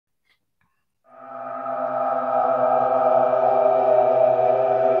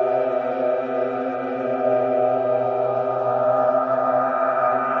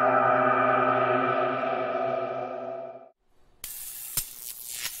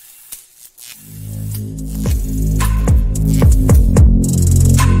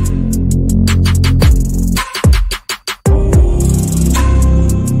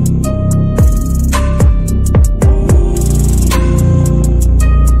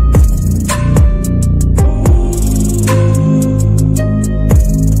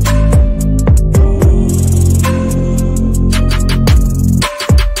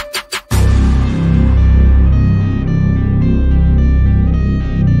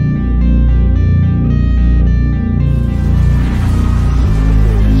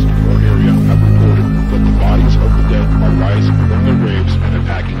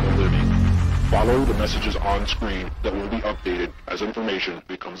as information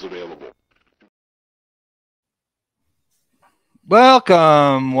becomes available.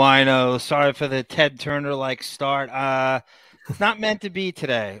 Welcome, Wino. Sorry for the Ted Turner-like start. It's not meant to be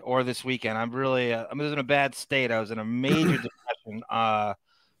today or this weekend. I'm really, I was in a bad state. I was in a major depression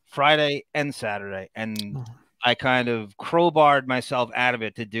Friday and Saturday, and I kind of crowbarred myself out of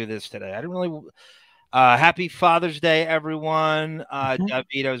it to do this today. I didn't really. Happy Father's Day, everyone.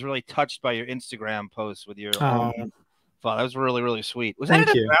 Davyd, I was really touched by your Instagram post with your own father. That was really, really sweet. Was that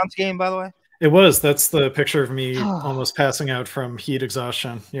at a Browns game, by the way? It was. That's the picture of me almost passing out from heat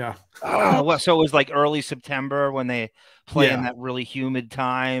exhaustion. Yeah. Oh, well, so it was like early September when they play in that really humid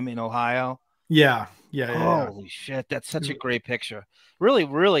time in Ohio. Yeah. Holy shit, that's such a great picture. Really,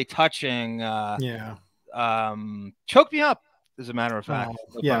 really touching. Choked me up, as a matter of fact.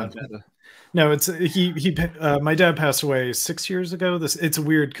 No, it's my dad passed away 6 years ago. It's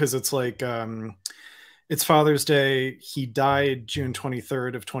weird because it's like it's Father's Day. He died June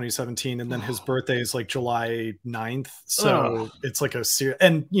 23rd of 2017, and then his birthday is like July 9th. So it's like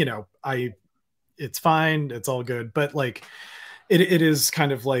and it's fine, it's all good, but like it is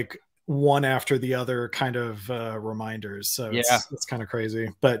kind of like one after the other kind of reminders. So it's kind of crazy.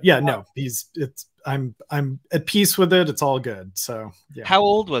 But yeah, no, I'm at peace with it. It's all good. So yeah. How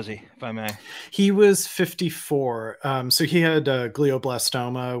old was he, if I may? He was 54. So he had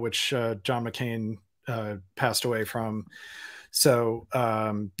glioblastoma, which John McCain passed away from. So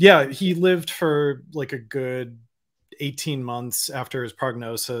he lived for like a good 18 months after his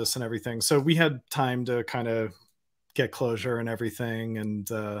prognosis and everything. So we had time to kind of get closure and everything. And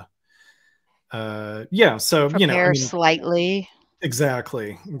so prepare slightly.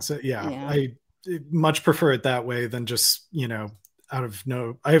 Exactly. I much prefer it that way than just I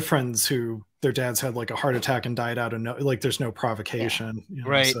have friends who their dads had like a heart attack and died out of there's no provocation.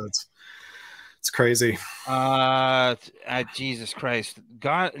 Right. So it's crazy. Jesus Christ.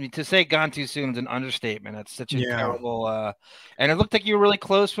 To say gone too soon is an understatement. That's such a terrible and it looked like you were really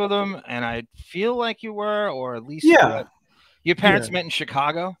close with him, and I feel like you were, or at least your parents met in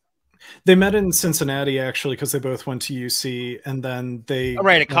Chicago. They met in Cincinnati, actually, because they both went to UC, and then they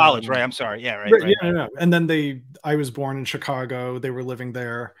at college, right? I'm sorry, No. And then I was born in Chicago. They were living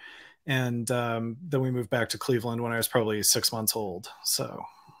there, and then we moved back to Cleveland when I was probably 6 months old. So,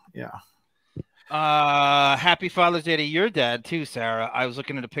 yeah. Happy Father's Day to your dad too, Sarah. I was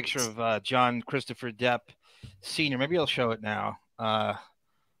looking at a picture of John Christopher Depp Sr. Maybe I'll show it now.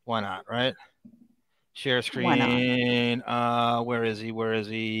 Why not, right? Share screen. Where is he?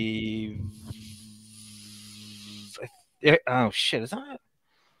 Oh shit! Is that it?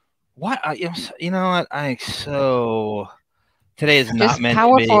 What? You know what? Today is not meant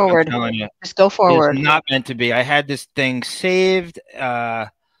to be. Forward. I'm telling you. Just go forward. It's not meant to be. I had this thing saved.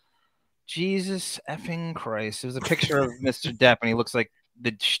 Jesus effing Christ! There's a picture of Mr. Depp, and he looks like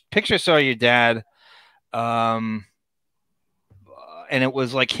the picture. Saw your dad. And it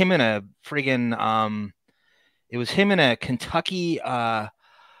was like him in a friggin' it was him in a Kentucky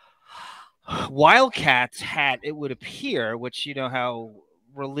Wildcats hat, it would appear, which you know how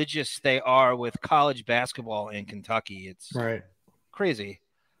religious they are with college basketball in Kentucky. It's crazy.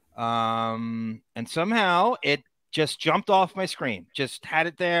 And somehow it just jumped off my screen. Just had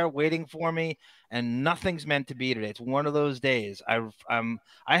it there waiting for me, and nothing's meant to be today. It's one of those days. I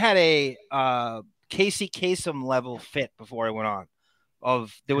had a Casey Kasem level fit before I went on.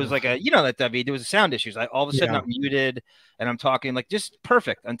 There was like that Davyd, there was sound issues. All of a sudden I'm muted and I'm talking like just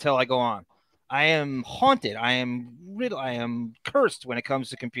perfect until I go on. I am haunted. I am cursed when it comes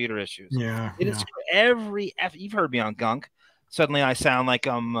to computer issues. It's you've heard me on Gunk. Suddenly I sound like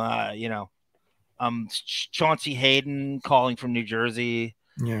I'm Chauncey Hayden calling from New Jersey.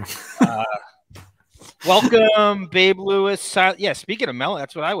 Welcome, Babe Lewis. Speaking of melon,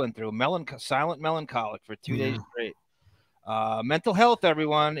 that's what I went through. Silent melancholic for 2 days straight. Mental health,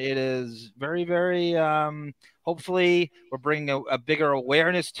 everyone. It is very, very hopefully we're bringing a bigger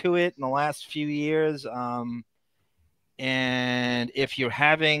awareness to it in the last few years. And if you're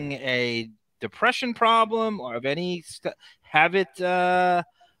having a depression problem or of any have it,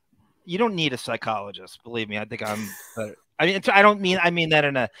 you don't need a psychologist. Believe me. I think I mean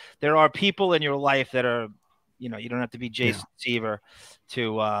that there are people in your life that are, you don't have to be Jason Seaver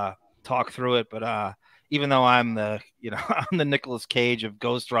to talk through it. But even though I'm the Nicolas Cage of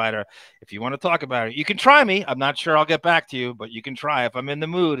Ghost Rider, if you want to talk about it, you can try me. I'm not sure I'll get back to you, but you can try. If I'm in the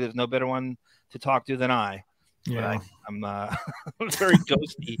mood, there's no better one to talk to than I. Yeah. But I'm very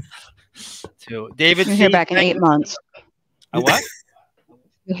ghosty too. David, you'll hear back in 8 months. A what?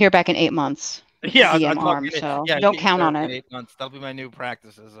 You'll hear back in 8 months. Yeah, DMR, so don't count on it. 8 months. That'll be my new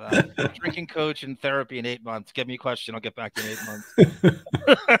practices. Drinking coach and therapy in 8 months. Give me a question, I'll get back to you in 8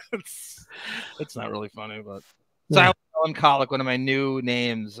 months. it's not really funny, but Silent Melancholic, one of my new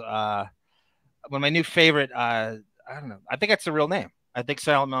names. One of my new favorite. I don't know. I think that's the real name. I think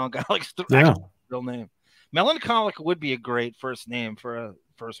Silent Melancholic's the real name. Melancholic would be a great first name for a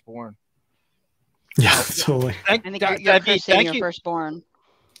firstborn. Yeah, totally. I think you're cursing your firstborn.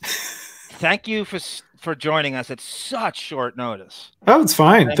 Thank you for joining us at such short notice. Oh, it's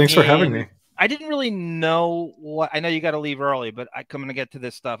fine. Thanks for having me. I didn't really know what. I know you got to leave early, but I'm going to get to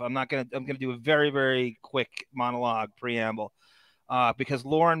this stuff. I'm going to do a very, very quick monologue preamble because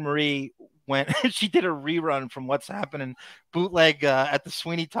Lauren Marie she did a rerun from What's Happening bootleg at the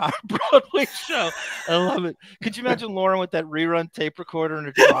Sweeney Todd Broadway show. I love it. Could you imagine Lauren with that rerun tape recorder and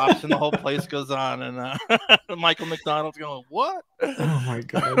it drops and the whole place goes on and Michael McDonald's going, what? Oh my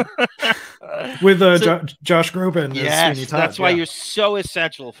God. With Josh Groban. Yes, Sweeney Todd. That's why you're so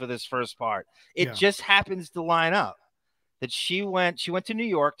essential for this first part. It just happens to line up that she went to New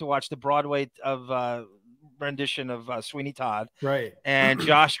York to watch the Broadway of rendition of Sweeney Todd, right? And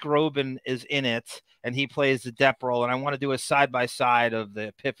Josh Groban is in it, and he plays the Depp role. And I want to do a side by side of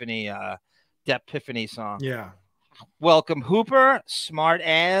the Depp-Epiphany song. Yeah. Welcome, Hooper. Smart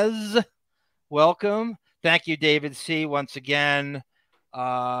as. Welcome. Thank you, David C. Once again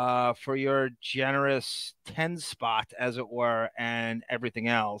for your generous 10 spot, as it were, and everything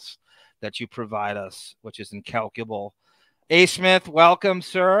else that you provide us, which is incalculable. A. Smith, welcome,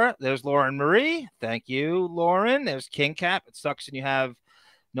 sir. There's Lauren Marie. Thank you, Lauren. There's King Cap. It sucks when you have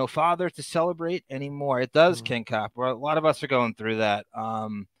no father to celebrate anymore. It does, King Cap. A lot of us are going through that.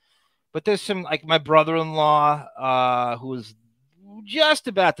 But there's some, like my brother-in-law, who is just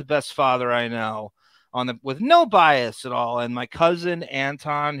about the best father I know, with no bias at all. And my cousin,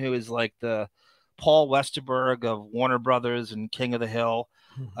 Anton, who is like the Paul Westerberg of Warner Brothers and King of the Hill.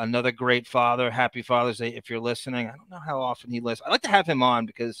 Another great father. Happy Father's Day if you're listening. I don't know how often he listens. I'd like to have him on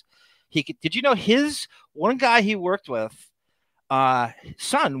because did you know one guy he worked with,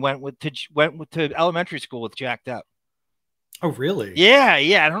 son went to elementary school with Jack Depp. Oh, really? Yeah.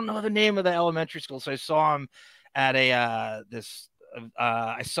 I don't know the name of the elementary school, so I saw him at I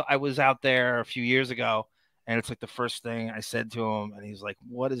was out there a few years ago. And it's like the first thing I said to him, and he's like,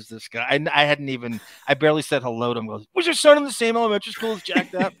 "What is this guy?" I barely said hello to him. He goes, "Was your son in the same elementary school as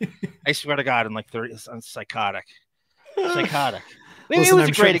Jack Depp?" I swear to God, I'm like 30. I'm psychotic. Maybe it was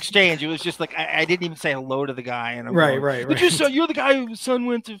a great exchange. It was just like I didn't even say hello to the guy, and I'm right. But you're the guy whose son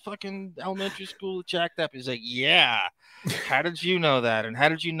went to fucking elementary school with Jack Depp. He's like, "Yeah." How did you know that? And how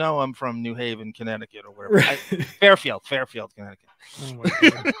did you know I'm from New Haven, Connecticut, or wherever? Right. Fairfield, Connecticut. Oh my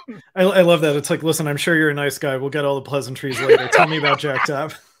God. I love that. It's like, listen, I'm sure you're a nice guy. We'll get all the pleasantries later. Tell me about Jack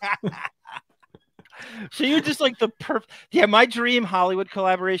Depp. So you're just like the perfect. Yeah, my dream Hollywood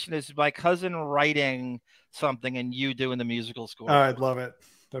collaboration is my cousin writing something and you doing the musical score. Oh, I'd love it.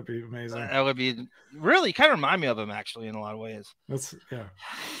 That'd be amazing. That would be really kind of remind me of him actually in a lot of ways. Yeah.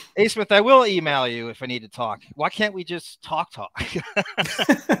 A. Smith, I will email you if I need to talk. Why can't we just talk?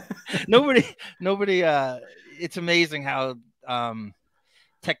 Nobody. It's amazing how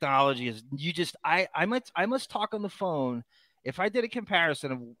technology is. I must talk on the phone. If I did a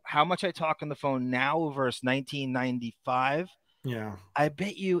comparison of how much I talk on the phone now versus 1995, yeah, I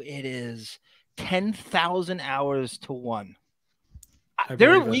bet you it is 10,000 hours to one.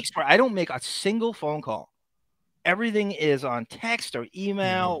 There are weeks where I don't make a single phone call. Everything is on text or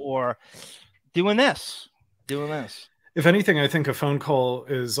email or doing this. If anything, I think a phone call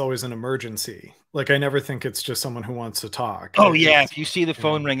is always an emergency. Like, I never think it's just someone who wants to talk. Oh, yeah. If you see the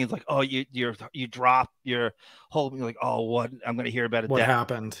phone ring, it's like, oh, you drop your whole, you're like, oh, what? I'm going to hear about it. What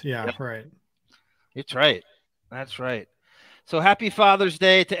happened? Yeah, yep. Right. It's right. That's right. So happy Father's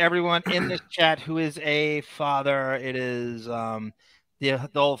Day to everyone in this chat who is a father. It is the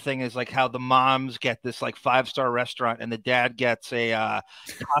whole thing is like how the moms get this like 5-star restaurant and the dad gets a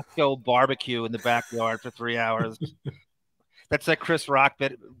Costco barbecue in the backyard for 3 hours. That's that Chris Rock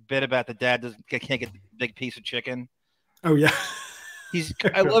bit about the dad can't get the big piece of chicken. Oh yeah.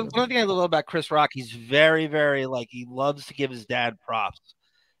 I love one thing I love about Chris Rock. He's very, very he loves to give his dad props.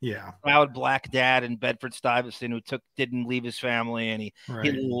 Yeah. Proud black dad in Bedford-Stuyvesant who didn't leave his family, and he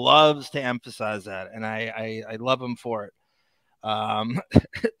loves to emphasize that, and I love him for it.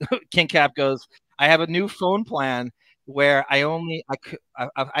 King Cap goes, I have a new phone plan where I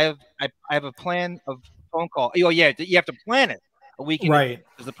have a plan of phone call. Oh yeah, you have to plan it a week, right?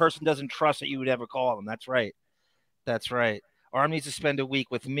 Because the person doesn't trust that you would ever call them. That's right. Arm needs to spend a week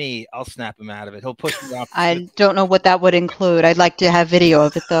with me. I'll snap him out of it. He'll push me off. I don't know what that would include. I'd like to have video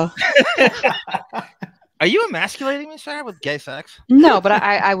of it, though. Are you emasculating me, Sarah, with gay sex? No, but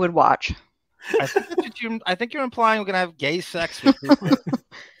I would watch. I think you're implying we're going to have gay sex with people.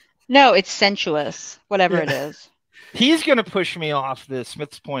 No, it's sensuous, whatever it is. He's going to push me off the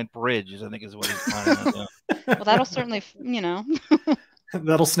Smiths Point Bridge, I think is what he's planning on doing. Well, that'll certainly, you know.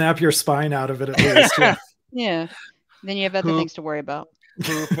 That'll snap your spine out of it at least. Yeah. Yeah. Then you have other things to worry about.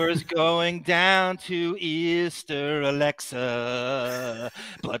 Hooper's going down to Easter, Alexa.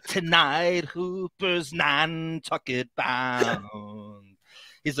 But tonight, Hooper's Nantucket bound.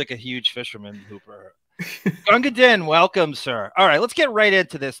 He's like a huge fisherman, Hooper. Gunga Din, welcome, sir. All right, let's get right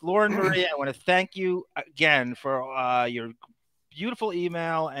into this. Lauren Marie, I want to thank you again for your beautiful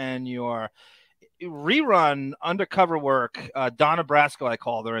email and your rerun undercover work. Donna Brasco, I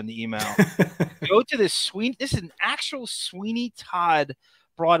called her in the email. Go to this this is an actual Sweeney Todd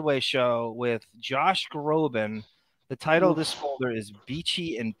Broadway show with Josh Groban. The title of this folder is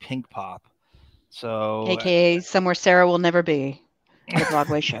Beechy and Pink Pop. So, AKA Somewhere Sarah Will Never Be, the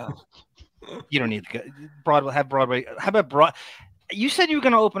Broadway show. You don't need to go. Broadway. Have Broadway. How about You said you were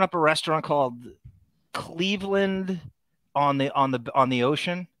going to open up a restaurant called Cleveland on the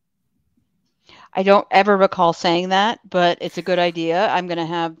ocean. I don't ever recall saying that, but it's a good idea. I'm going to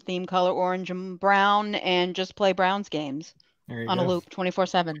have theme color orange and brown and just play Browns games on a loop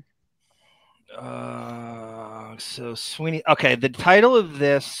 24/7. So Sweeney. Okay, the title of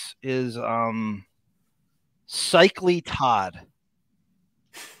this is Sweeney Todd.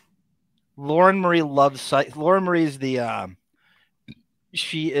 Lauren Marie loves Lauren Marie is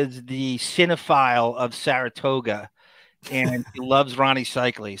she is the cinephile of Saratoga. And he loves Ronnie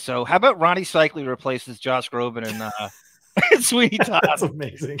Cycli. So how about Ronnie Cycli replaces Josh Groban and Sweeney Todd? That's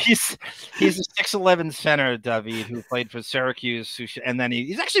amazing. He's a 6'11" center, Davyd, who played for Syracuse, and then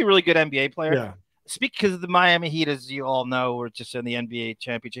he's actually a really good NBA player. Yeah. Because the Miami Heat, as you all know, were just in the NBA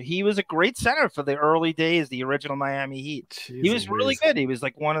championship. He was a great center for the early days, the original Miami Heat. Jeez, he was really good. He was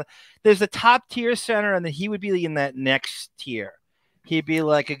like there's a top tier center, and then he would be in that next tier. He'd be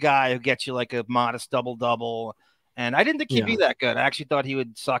like a guy who gets you like a modest double-double. And I didn't think he'd be that good. I actually thought he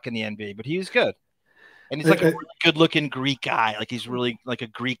would suck in the NBA, but he was good. And he's like a really good-looking Greek guy. Like he's really like a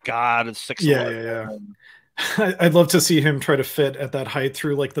Greek god of 6'11". Yeah. I'd love to see him try to fit at that height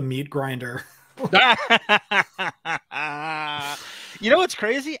through like the meat grinder. You know what's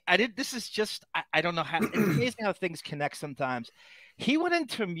crazy? This is just I don't know how. It's amazing how things connect sometimes. He went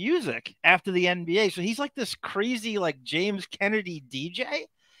into music after the NBA, so he's like this crazy like James Kennedy DJ.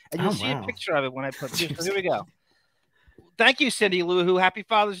 And you'll see a picture of it when I put this. So here we go. Thank you, Cindy Lou, who happy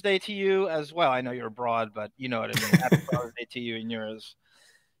Father's Day to you as well. I know you're abroad, but you know what I mean. Happy Father's Day to you and yours.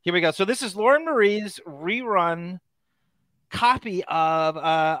 Here we go. So this is Lauren Marie's rerun copy of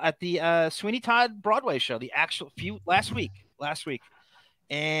at the Sweeney Todd Broadway show, the actual last week.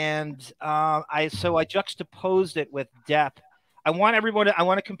 And I juxtaposed it with Depp. I want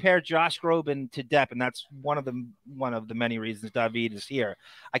to compare Josh Groban to Depp, and that's one of the many reasons Davyd is here.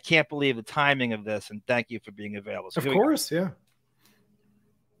 I can't believe the timing of this, and thank you for being available. So of course, yeah.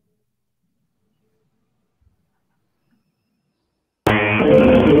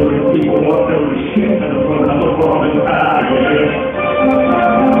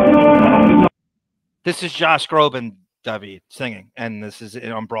 This is Josh Groban, Davyd, singing, and this is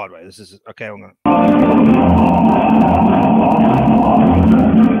on Broadway. This is okay. I'm gonna.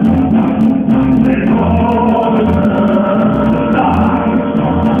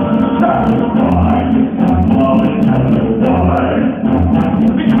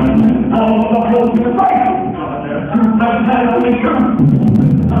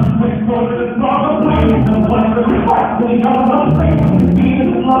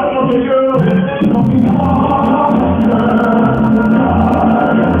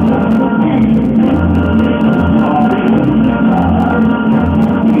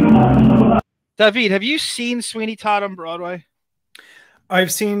 Davyd, have you seen Sweeney Todd on Broadway?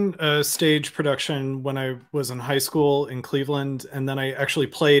 I've seen a stage production when I was in high school in Cleveland, and then I actually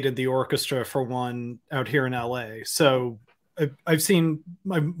played in the orchestra for one out here in LA. So I've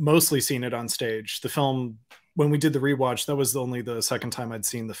mostly seen it on stage. The film, when we did the rewatch, that was only the second time I'd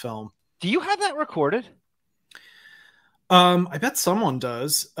seen the film. Do you have that recorded? I bet someone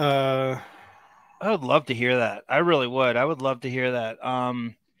does. I would love to hear that. I really would. I would love to hear that.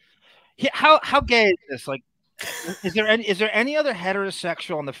 How gay is this? Like, is there any other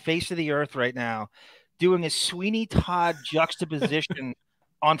heterosexual on the face of the earth right now doing a Sweeney Todd juxtaposition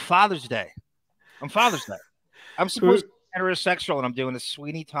on Father's Day? On Father's Day, I'm supposed to be heterosexual, and I'm doing a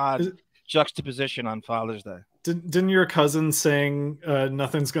Sweeney Todd juxtaposition on Father's Day. Didn't your cousin sing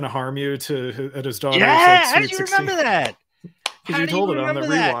 "Nothing's Gonna Harm You" at his daughter's? Yeah, how did you remember that? Because you told it on the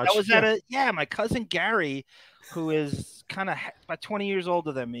rewatch. That was at my cousin Gary, who is kind of about 20 years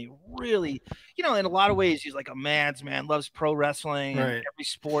older than me. Really, in a lot of ways, he's like a man's man. Loves pro wrestling, and every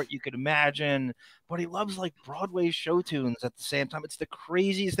sport you could imagine. But he loves like Broadway show tunes at the same time. It's the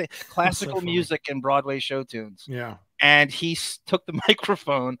craziest thing. Classical music and Broadway show tunes. Yeah. And he took the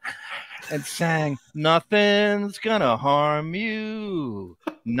microphone and sang, "Nothing's gonna harm you,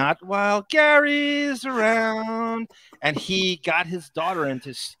 not while Gary's around." And he got his daughter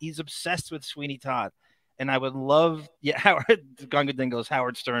he's obsessed with Sweeney Todd. And I would love, Howard Gunga Dingo's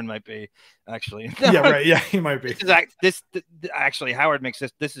Howard Stern might be, actually. Yeah, right. Yeah, he might be. Actually, Howard makes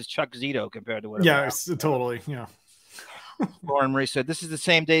this is Chuck Zito compared to what. Yeah, totally. Yeah. Lauren Marie said, "This is the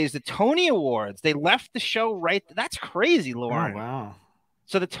same day as the Tony Awards. They left the show right." That's crazy, Lauren. Oh, wow.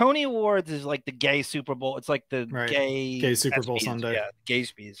 So the Tony Awards is like the gay Super Bowl. It's like the gay Super Bowl Sunday. Yeah, gay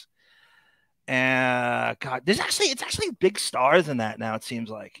spies. And God, it's actually big stars in that now, it seems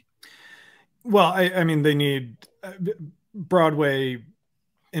like. Well, I mean, they need Broadway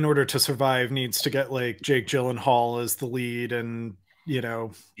in order to survive needs to get like Jake Gyllenhaal as the lead and,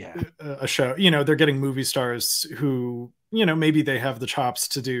 a show, they're getting movie stars who, maybe they have the chops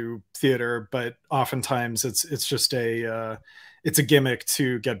to do theater, but oftentimes it's just it's a gimmick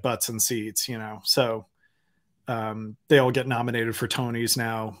to get butts and seats, so they all get nominated for Tonys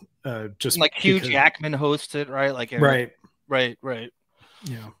now. Just like Hugh Jackman hosts it, right? Like, right.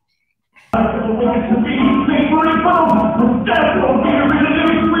 Yeah.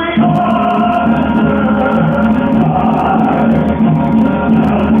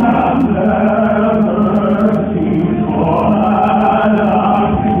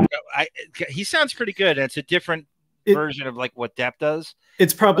 He sounds pretty good. It's a different version of like what Depp does.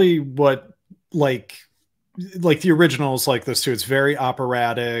 It's probably what like the originals like this too. It's very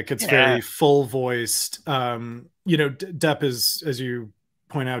operatic. It's very full voiced. Depp is, as you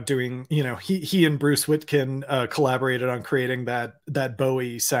point out, doing, he and Bruce Whitkin collaborated on creating that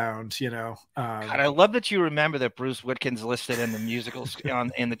Bowie sound, God, I love that you remember that Bruce Whitkin's listed in the musicals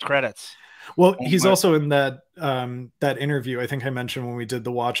in the credits. Well, he's also in that interview I think I mentioned when we did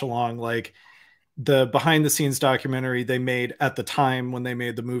the watch along, like the behind the scenes documentary they made at the time when they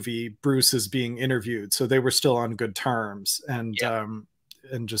made the movie. Bruce is being interviewed, so they were still on good terms, and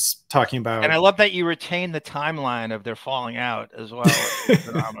just talking about. And I love that you retain the timeline of their falling out as well.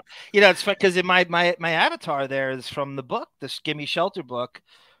 It's because in my avatar there is from the book, this Gimme Shelter book,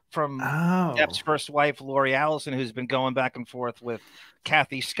 from Depp's first wife, Lori Allison, who's been going back and forth with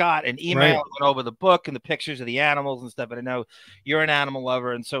Kathy Scott and email went over the book and the pictures of the animals and stuff. But I know you're an animal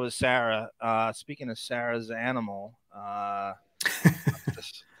lover, and so is Sarah. Speaking of Sarah's animal, how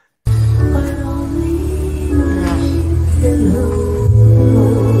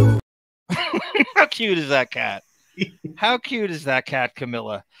cute is that cat? How cute is that cat,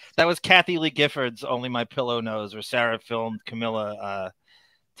 Camilla? That was Kathy Lee Gifford's "Only My Pillow Knows," where Sarah filmed Camilla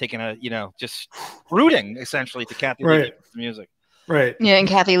taking just rooting essentially to Kathy Lee Gifford's music. Right. Yeah, and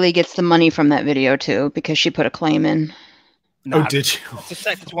Kathy Lee gets the money from that video too because she put a claim in. Did you?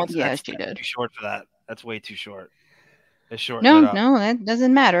 It's one yeah, she did. Too short for that. That's way too short. It's short. No, that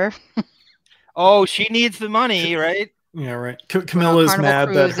doesn't matter. Oh, she needs the money, right? Yeah, right. Camilla's mad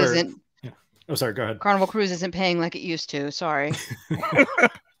that her. Isn't... Yeah. Oh, sorry. Go ahead. Carnival Cruise isn't paying like it used to. Sorry.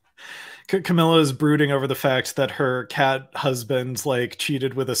 Camilla is brooding over the fact that her cat husband like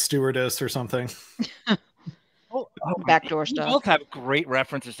cheated with a stewardess or something. Backdoor stuff. You both have great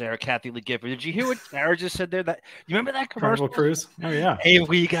references there, Kathy Lee Gifford. Did you hear what Sarah just said there? That you remember that commercial? Carnival Cruise? Oh yeah. Hey,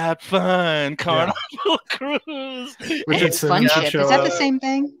 we got fun. Carnival Cruise. It's Fun Ship. Is that the same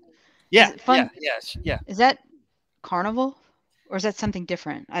thing? Yeah. Fun? Yeah. Is that Carnival? Or is that something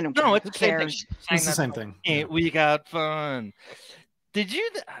different? I don't know. No, it's the same thing. It's the same thing. Hey, we got fun. Did you?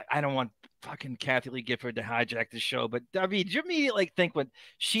 I don't want fucking Kathy Lee Gifford to hijack the show, but Davyd, did you immediately think when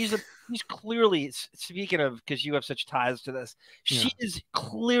she's clearly, speaking of, because you have such ties to this, she is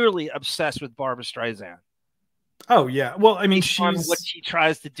clearly obsessed with Barbra Streisand. Oh yeah, well, I mean, she's what she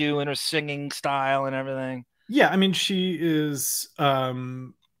tries to do in her singing style and everything. Yeah, I mean, she is.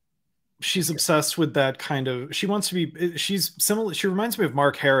 She's obsessed with that kind of. She wants to be. She's similar. She reminds me of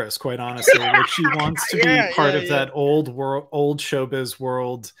Mark Harris, quite honestly. Like she wants to be part of that old showbiz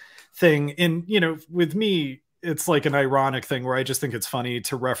world thing. And with me, it's like an ironic thing where I just think it's funny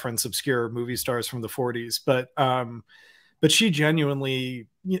to reference obscure movie stars from the 40s. But she genuinely,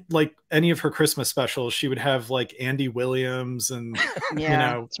 like any of her Christmas specials, she would have like Andy Williams and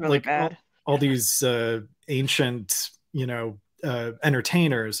it's really like bad. all these ancient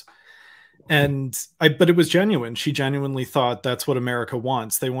entertainers. But it was genuine. She genuinely thought that's what America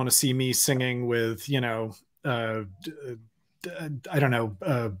wants. They want to see me singing with, you know, I don't know.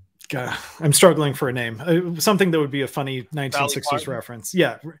 God, I'm struggling for a name. Something that would be a funny 1960s reference.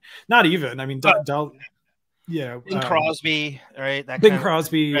 Yeah, not even. I mean, yeah, Bing Crosby, right? That Bing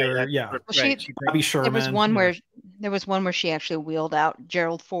Crosby, right, or yeah, Bobby Sherman. There was one where she actually wheeled out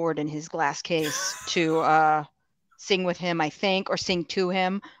Gerald Ford in his glass case to sing with him, I think, or sing to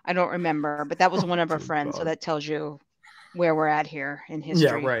him. I don't remember, but that was one of her friends. God. So that tells you where we're at here in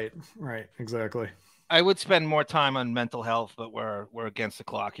history. Yeah, right, exactly. I would spend more time on mental health, but we're against the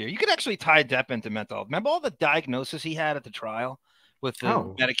clock here. You could actually tie Depp into mental health. Remember all the diagnosis he had at the trial with the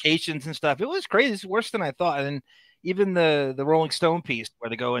medications and stuff? It was crazy. It's worse than I thought. And even the Rolling Stone piece where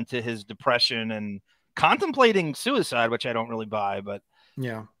they go into his depression and contemplating suicide, which I don't really buy, but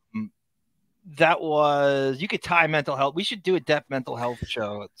yeah, that was, you could tie mental health. We should do a Depp mental health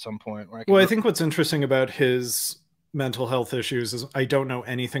show at some point. Well, I think what's interesting about his mental health issues is I don't know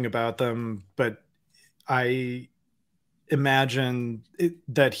anything about them, but I imagine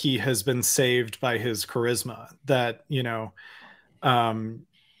that he has been saved by his charisma, that, you know,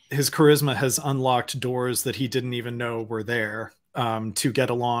 his charisma has unlocked doors that he didn't even know were there, to get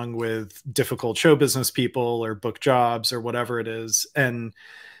along with difficult show business people or book jobs or whatever it is. And,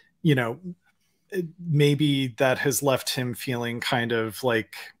 you know, maybe that has left him feeling kind of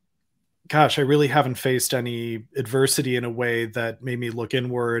like, gosh, I really haven't faced any adversity in a way that made me look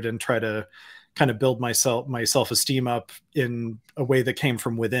inward and try to kind of build my self-esteem up in a way that came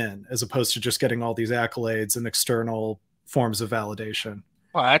from within, as opposed to just getting all these accolades and external forms of validation.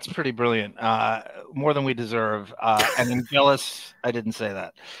 Well, that's pretty brilliant. More than we deserve. And I'm jealous I didn't say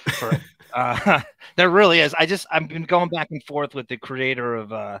that. There really is. I've been going back and forth with the creator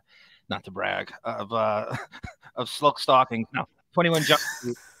of, not to brag, of Silk Stockings. No, 21 Jump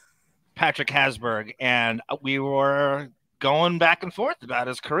Street, Patrick Hasburg, and we were going back and forth about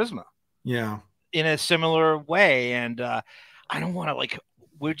his charisma. Yeah, in a similar way. And I don't want to, like,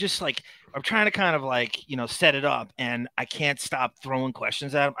 we're just like, I'm trying to kind of like, you know, set it up, and I can't stop throwing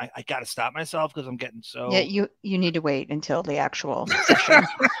questions at him. I got to stop myself because I'm getting so. Yeah, you need to wait until the actual session.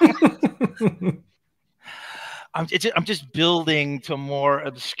 I'm just building to more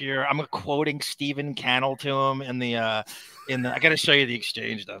obscure. I'm quoting Stephen Cannell to him in the I got to show you the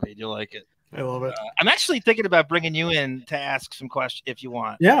exchange, Davyd. You'll like it. I love it. I'm actually thinking about bringing you in to ask some questions if you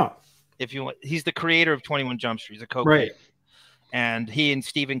want. Yeah. If you want, he's the creator of 21 Jump Street. He's a co-creator. Right. And he and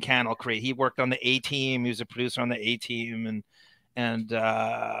Stephen Cannell he worked on the A-Team. He was a producer on the A-Team, and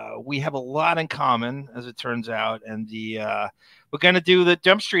we have a lot in common, as it turns out. And we're going to do the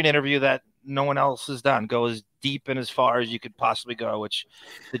Jump Street interview that no one else has done. Go as deep and as far as you could possibly go, which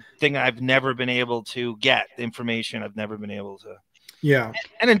the thing I've never been able to get, the information I've never been able to. Yeah.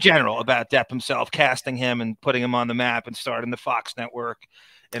 And in general about Depp himself, casting him and putting him on the map and starting the Fox network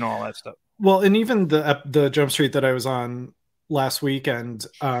and all that stuff. Well, and even the Jump Street that I was on last weekend,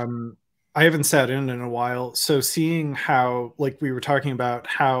 I haven't sat in a while. So seeing how, like we were talking about,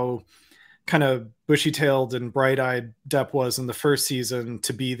 how kind of bushy-tailed and bright-eyed Depp was in the first season,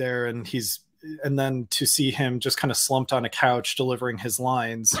 to be there, and then to see him just kind of slumped on a couch delivering his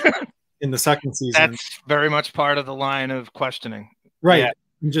lines in the second season. That's very much part of the line of questioning. Right. Yeah.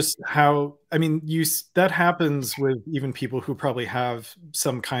 Just how, I mean, that happens with even people who probably have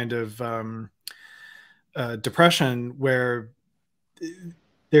some kind of depression, where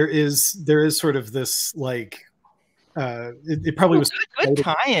there is sort of this, like, it probably was a good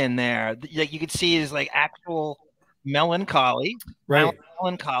tie-in there. Like, you could see his like actual melancholy, right?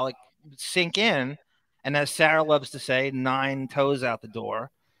 Melancholic sink in, and as Sarah loves to say, 9 toes out the door,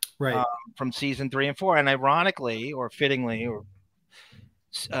 right? From season 3 and 4, and ironically or fittingly, or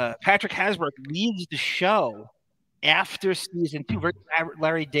Patrick Hasburg leaves the show after season 2, very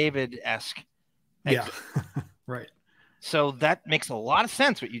Larry David-esque. Yeah, right. So that makes a lot of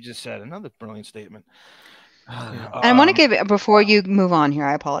sense what you just said. Another brilliant statement. And I want to give, before you move on here,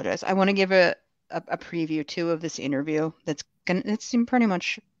 I apologize, I want to give a preview too of this interview. It's pretty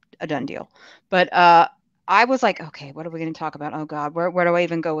much a done deal. But I was like, okay, what are we going to talk about? Oh God, where do I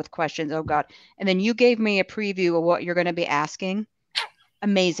even go with questions? Oh God. And then you gave me a preview of what you're going to be asking.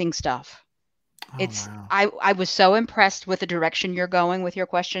 Amazing stuff. Oh, wow. I was so impressed with the direction you're going with your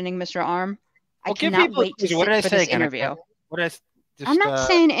questioning, Mr. Arm. I cannot wait to sit for this interview. I'm not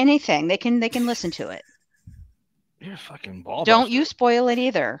saying anything. They can listen to it. You're a fucking ball. Don't you spoil it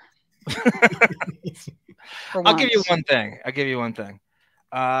either. I'll give you one thing.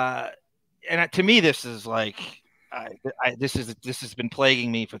 And to me, this is like, this has been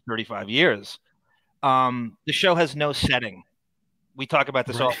plaguing me for 35 years. The show has no setting. we talk about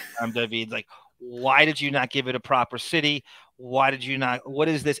this all the time, Davyd. Like, why did you not give it a proper city? Why did you not? What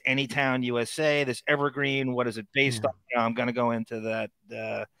is this Anytown USA? This Evergreen? What is it based on? I'm going to go into that.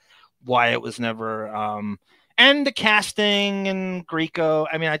 Why it was never. And the casting and Greco.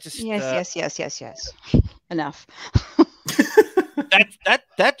 I mean, I just yes. Enough.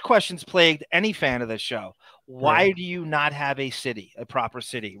 that question's plagued any fan of this show. Why do you not have a city, a proper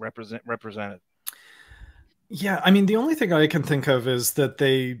city represented? Yeah, I mean, the only thing I can think of is that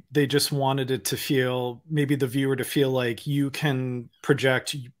they just wanted it to feel, maybe the viewer to feel like you can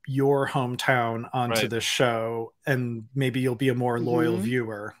project your hometown onto this show, and maybe you'll be a more loyal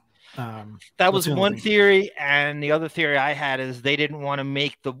viewer. That was one theory, and the other theory I had is they didn't want to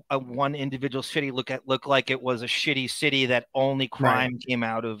make the one individual city look like it was a shitty city that only crime came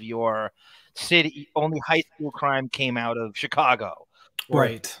out of your city, only high school crime came out of Chicago. Or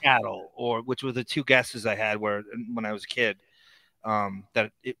Seattle, or which were the two guesses I had when I was a kid,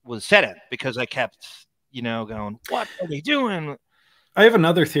 that it was set in, because I kept, going, what are they doing? I have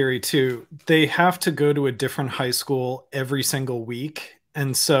another theory too. They have to go to a different high school every single week.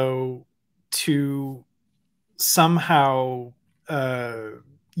 And so to somehow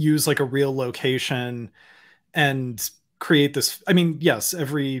use like a real location and create this, I mean, yes,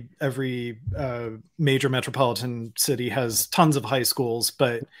 every major metropolitan city has tons of high schools,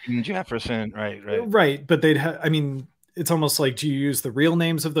 but Jefferson, right, but I mean, it's almost like, do you use the real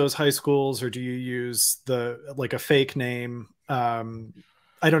names of those high schools, or do you use a fake name? I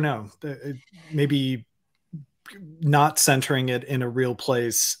don't know, maybe not centering it in a real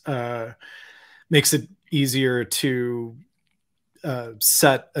place makes it easier to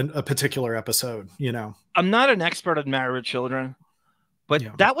set a particular episode. I'm not an expert on Married with Children, but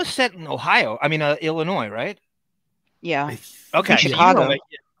that was set in Ohio. I mean, Illinois, right? Yeah. Okay. Chicago.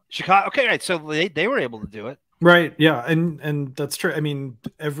 Chicago. Okay, right. So they were able to do it. Right. Yeah. And that's true. I mean,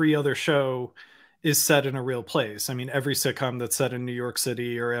 every other show is set in a real place. I mean, every sitcom that's set in New York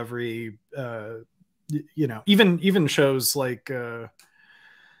City, or every, even shows like,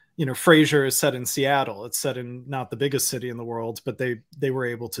 Frasier is set in Seattle. It's set in not the biggest city in the world, but they were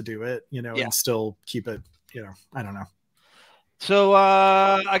able to do it, and still keep it, I don't know. So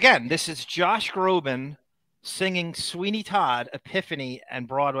again, this is Josh Groban singing Sweeney Todd, Epiphany, and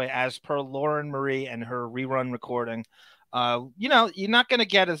Broadway as per Lauren Marie and her rerun recording. You're not going to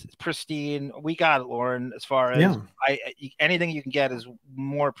get as pristine. We got it, Lauren. As far as anything you can get is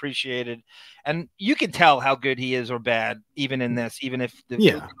more appreciated, and you can tell how good he is or bad, even in this, even if the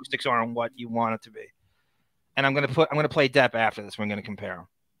acoustics aren't what you want it to be. And I'm going to play Depp after this. We're going to compare them.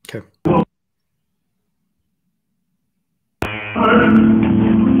 Okay.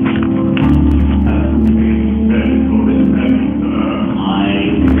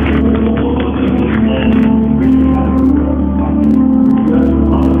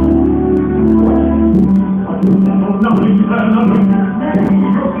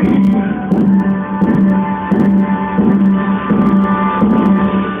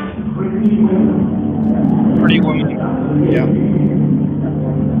 Pretty Woman. Yeah.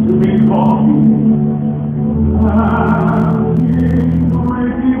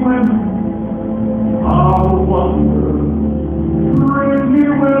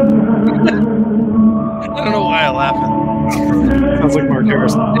 I don't know why I'm laughing. Sounds like Mark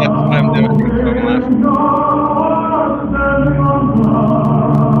Harrison. Yeah, that's what I'm doing. I'm laughing.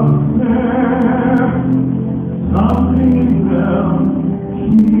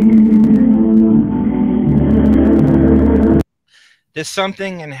 There's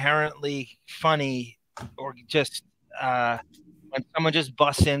something inherently funny, or just when someone just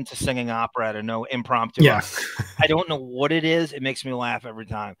busts into singing opera at no impromptu. Yeah. I don't know what it is. It makes me laugh every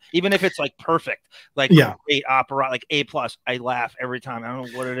time, even if it's like perfect, like great opera, like A+. I laugh every time. I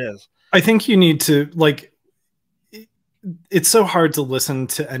don't know what it is. I think you need to, like, it's so hard to listen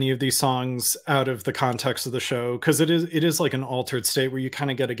to any of these songs out of the context of the show, because it is like an altered state where you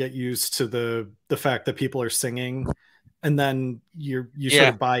kind of got to get used to the fact that people are singing, and then you sort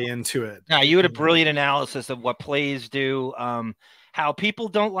of buy into it. Now, you had a brilliant analysis of what plays do, how people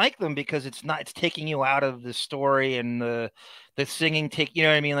don't like them because it's taking you out of the story, and the singing you know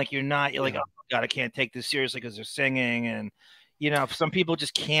what I mean? Like you're like, oh God, I can't take this seriously because they're singing, and some people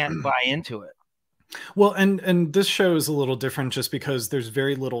just can't buy into it. Well, and this show is a little different just because there's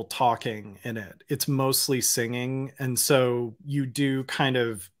very little talking in it. It's mostly singing, and so you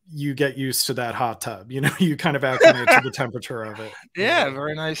get used to that hot tub. You kind of acclimate to the temperature of it. Yeah,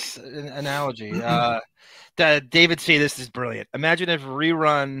 very nice analogy. David C, this is brilliant. Imagine if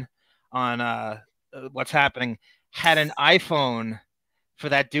Rerun on What's Happening had an iPhone for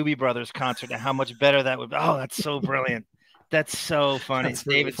that Doobie Brothers concert, and how much better that would be. Oh, that's so brilliant. That's so funny. That's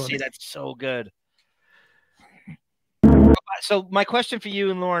really David funny. C, that's so good. So my question for you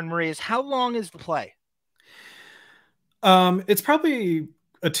and Lauren Marie is, how long is the play? It's probably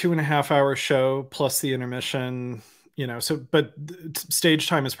a 2.5-hour show plus the intermission, you know, so, but stage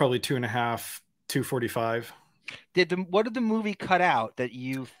time is probably 2.5, 2:45. What did the movie cut out that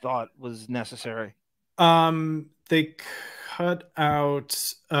you thought was necessary? They cut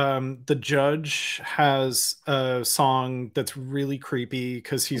out, the judge has a song that's really creepy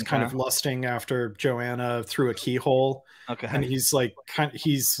because he's kind of lusting after Joanna through a keyhole. Okay. And he's like,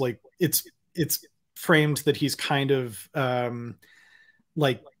 it's framed that he's kind of,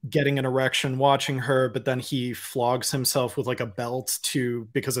 like getting an erection watching her, but then he flogs himself with like a belt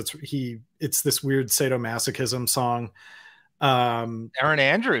because it's this weird sadomasochism song. Erin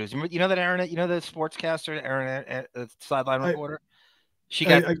Andrews, you know that Erin, you know the sportscaster Erin, sideline reporter. She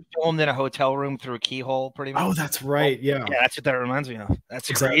got filmed in a hotel room through a keyhole, pretty much. Oh, that's right. Yeah, that's what that reminds me of. That's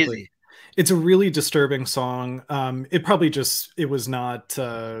exactly crazy. It's a really disturbing song. It was not.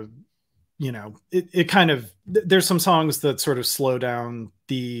 You know, it kind of, there's some songs that sort of slow down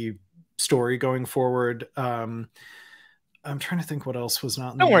the story going forward. I'm trying to think what else was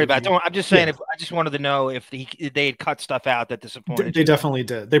not. Don't worry about it. I'm just saying, I just wanted to know if they had cut stuff out that disappointed. They definitely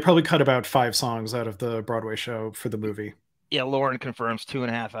did. They probably cut about 5 songs out of the Broadway show for the movie. Yeah, Lauren confirms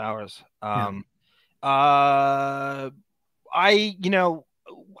 2.5 hours. I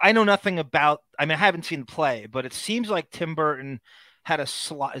know nothing about. I mean, I haven't seen the play, but it seems like Tim Burton had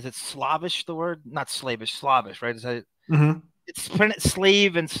is it Slavish, the word? Not slavish, Slavish, right? Is that it's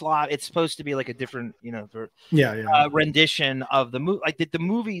slave and Slav. It's supposed to be like a different, rendition of the movie. Like the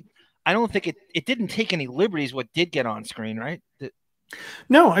movie, I don't think it didn't take any liberties. What did get on screen, right?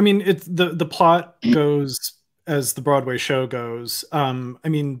 No, I mean the plot goes as the Broadway show goes. I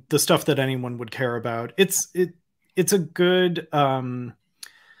mean the stuff that anyone would care about. It's a good.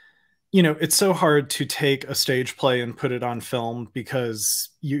 You know, it's so hard to take a stage play and put it on film because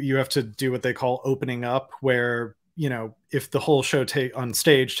you have to do what they call opening up, where, you know, if the whole show on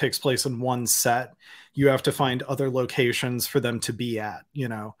stage takes place in one set, you have to find other locations for them to be at, you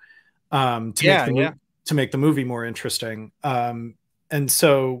know, to make the movie more interesting. And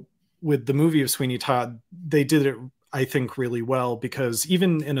so with the movie of Sweeney Todd, they did it, I think, really well, because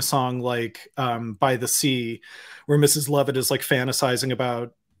even in a song like By the Sea, where Mrs. Lovett is like fantasizing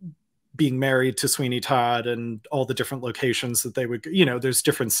about being married to Sweeney Todd and all the different locations that they would, you know, there's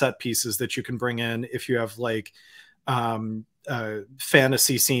different set pieces that you can bring in if you have like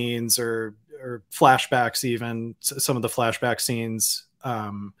fantasy scenes or flashbacks, even some of the flashback scenes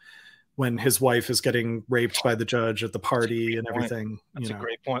when his wife is getting raped by the judge at the party and everything. That's a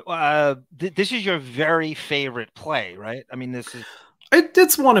great point. This is your very favorite play, right? I mean,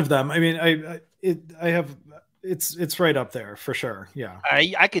 it's one of them. I mean, it's right up there for sure. Yeah.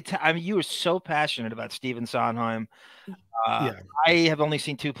 I could tell. I mean, you were so passionate about Stephen Sondheim. I have only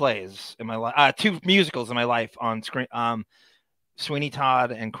seen 2 plays in my life, 2 musicals in my life on screen. Sweeney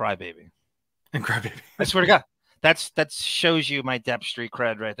Todd and Crybaby. I swear to God, that shows you my Depp Street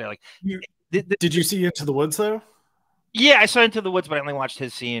cred right there. Like, did you see Into the Woods though? Yeah, I saw Into the Woods, but I only watched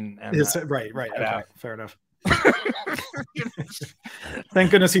his scene. And, right. Okay, fair enough. Thank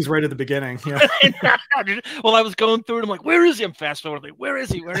goodness he's right at the beginning. Yeah. Well, I was going through it. I'm like, where is he? I'm fast forwarding. Where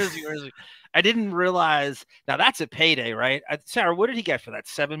is he? I didn't realize. Now that's a payday, right? Sarah, what did he get for that?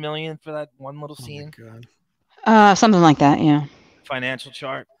 $7 million for that one little scene? Oh my God. Something like that. Yeah. Financial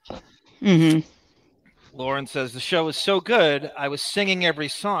chart. Mm-hmm. Lauren says the show is so good. I was singing every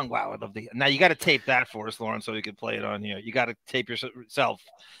song. Wow, I love the. Now you got to tape that for us, Lauren, so we can play it on here. You got to tape yourself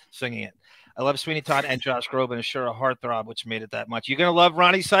singing it. I love Sweeney Todd and Josh Groban is sure a heartthrob, which made it that much. You're gonna love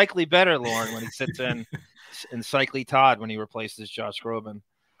Ronnie Cycli better, Lauren, when he sits in Cycli Todd when he replaces Josh Groban.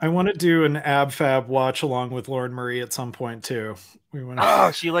 I want to do an Ab Fab watch along with Lauren Marie at some point too.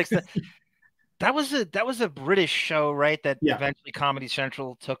 Oh, she likes that. That was a British show, right? That eventually Comedy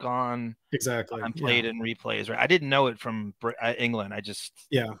Central took on exactly and played in replays. Right? I didn't know it from England. I just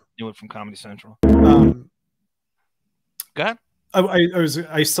knew it from Comedy Central. Go ahead.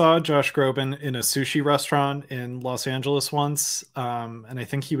 I saw Josh Groban in a sushi restaurant in Los Angeles once, and I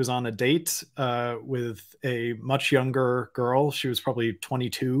think he was on a date with a much younger girl. She was probably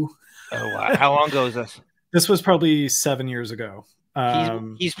 22. Oh wow! How long ago was this? This was probably 7 years ago.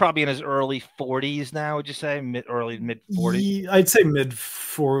 He's probably in his early 40s now. Would you say mid 40s? I'd say mid to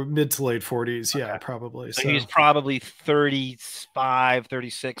late 40s. Okay. Yeah, probably. So he's probably 35,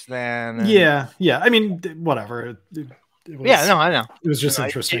 36 then. Yeah. I mean, whatever. I know. It was just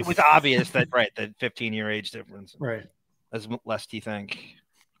interesting. It was obvious that the 15-year age difference. Right. As lest you think.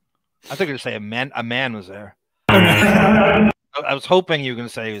 I think I'd say a man was there. I was hoping you were going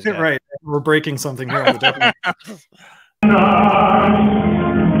to say he was dead. Right. We're breaking something here on the Deppening.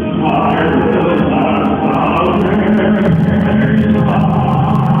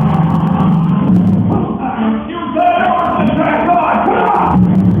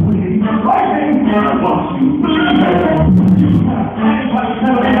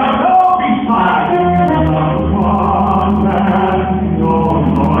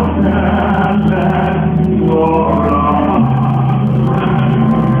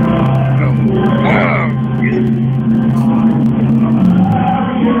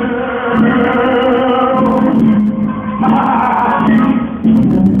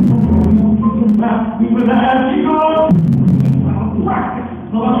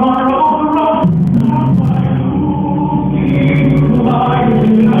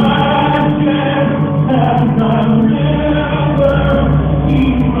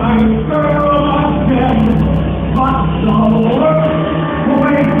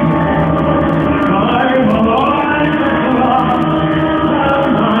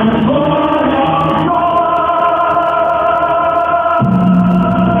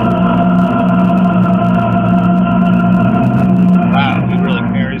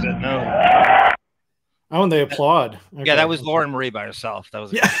 Oh, and they applaud. Okay. Yeah, that was Lauren Marie by herself. That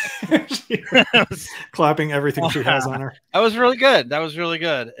was clapping everything she has on her. That was really good. That was really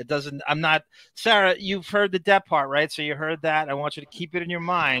good. It doesn't. I'm not. Sarah, you've heard the Depp part, right? So you heard that. I want you to keep it in your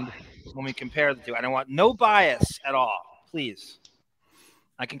mind when we compare the two. I don't want no bias at all. Please,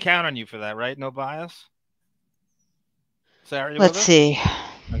 I can count on you for that, right? No bias. Sarah, let's see.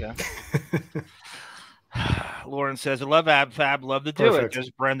 Okay. Lauren says, I love Ab Fab, love to do it. There's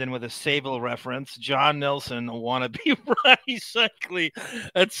Brendan with a Sable reference. John Nelson, wanna be right.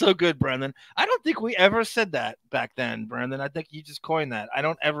 That's so good, Brendan. I don't think we ever said that back then, Brendan. I think you just coined that. I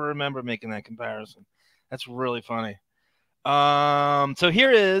don't ever remember making that comparison. That's really funny. So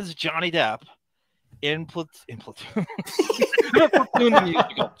here is Johnny Depp in Platoon. Platoon the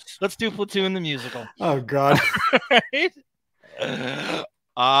musical. Let's do Platoon the musical. Oh, God. Right?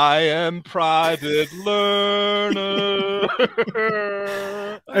 I am Private Learner.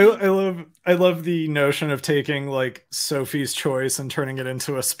 I love the notion of taking like Sophie's Choice and turning it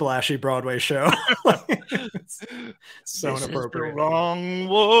into a splashy Broadway show. So this inappropriate. Is the wrong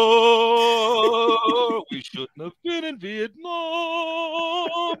war. We shouldn't have been in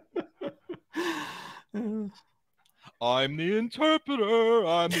Vietnam. I'm the interpreter.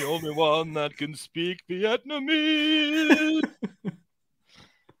 I'm the only one that can speak Vietnamese.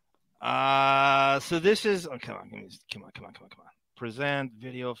 So this is come on. Present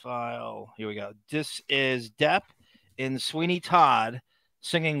video file. Here we go. This is Depp in Sweeney Todd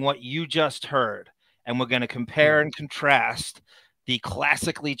singing what you just heard, and we're going to compare and contrast the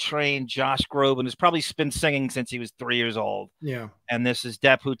classically trained Josh Groban, who's probably been singing since he was 3 years old. Yeah. And this is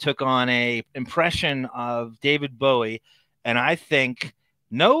Depp, who took on a impression of David Bowie, and I think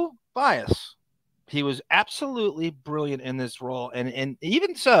no bias. He was absolutely brilliant in this role. And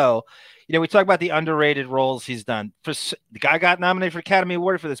even so, you know, we talk about the underrated roles he's done. The guy got nominated for Academy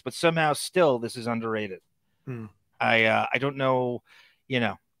Award for this, but somehow still this is underrated. I don't know, you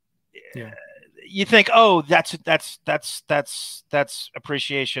know. Yeah. You think, oh, that's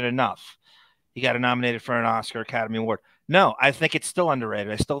appreciation enough. He got nominated for an Oscar Academy Award. No, I think it's still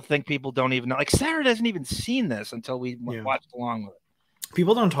underrated. I still think people don't even know. Like Sarah hasn't even seen this until we watched along with it.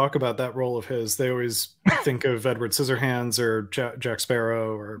 People don't talk about that role of his. They always think of Edward Scissorhands or Jack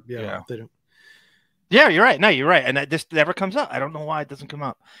Sparrow, or they don't. Yeah, you're right. No, you're right. And this never comes up. I don't know why it doesn't come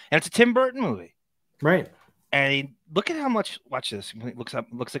up. And it's a Tim Burton movie, right? And look at how much. Watch this. It looks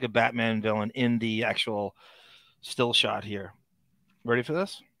like a Batman villain in the actual still shot here. Ready for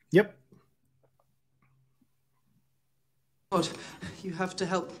this? Yep. Todd, you have to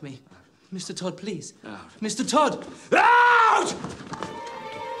help me. Mr. Todd, please. Out. Mr. Todd! Out!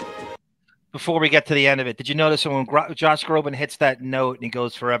 Before we get to the end of it, did you notice when Josh Groban hits that note and he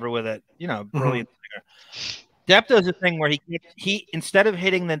goes forever with it? You know, brilliant singer. Depp does a thing where he instead of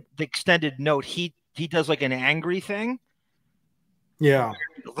hitting the extended note, he does like an angry thing. Yeah.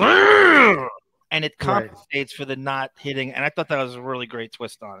 And it compensates for the not hitting. And I thought that was a really great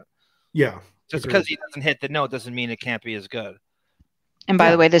twist on it. Yeah. Just because he doesn't hit the note doesn't mean it can't be as good. And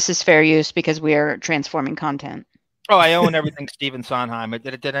by the way, this is fair use because we are transforming content. Oh, I own everything Stephen Sondheim.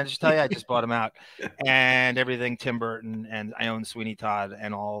 Did I just tell you? I just bought him out. And everything Tim Burton, and I own Sweeney Todd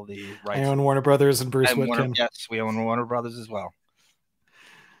and all the rights. I own Warner Brothers and Bruce Whitcomb. Yes, we own Warner Brothers as well.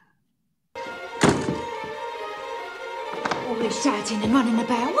 All this shouting and running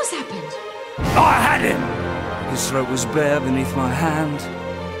about. What's happened? I had him! His throat was bare beneath my hand.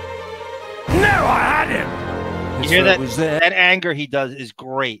 No, I had him! You hear that? That anger he does is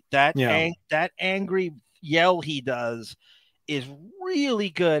great. That that angry yell he does is really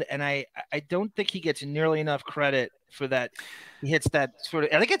good, and I don't think he gets nearly enough credit for that. He hits that sort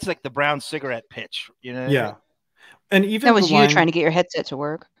of, I think it's like the brown cigarette pitch, you know? Yeah. And even that was you trying to get your headset to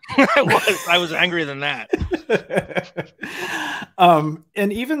work. I was angrier than that.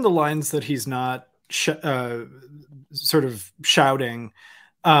 And even the lines that he's not sort of shouting,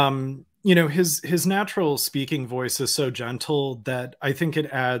 you know, his natural speaking voice is so gentle that I think it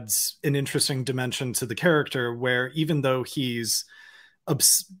adds an interesting dimension to the character, where even though he's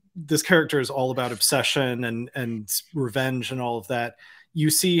this character is all about obsession and revenge and all of that, you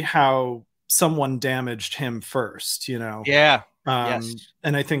see how someone damaged him first, you know? Yeah. Yes.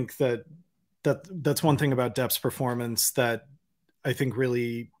 And I think that's one thing about Depp's performance that I think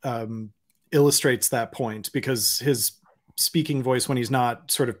really illustrates that point, because his speaking voice, when he's not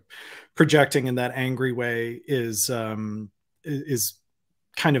sort of projecting in that angry way, is kind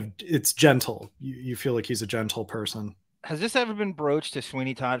of, it's gentle. You feel like he's a gentle person. Has this ever been broached to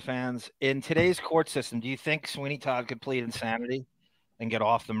Sweeney Todd fans? In today's court system, do you think Sweeney Todd could plead insanity and get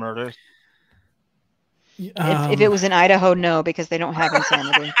off the murder? If it was in Idaho, no, because they don't have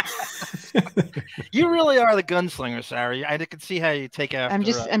insanity. You really are the gunslinger, Sarah. I can see how you take after.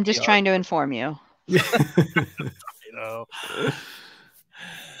 I'm just trying to inform you. You know,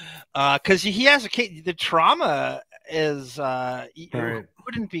 because he has the trauma is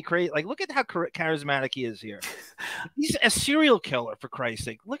wouldn't be crazy. Like, look at how charismatic he is here. He's a serial killer, for Christ's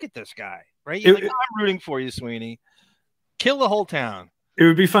sake. Look at this guy, right? Like, I'm rooting for you, Sweeney. Kill the whole town. It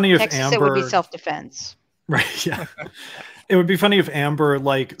would be funny if Texas, Amber. It would be self-defense. Right. Yeah. It would be funny if Amber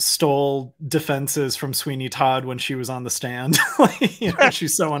like stole defenses from Sweeney Todd when she was on the stand. Like, you know,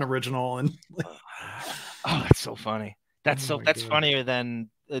 she's so unoriginal and. Like... Oh, that's so funny. That's that's funnier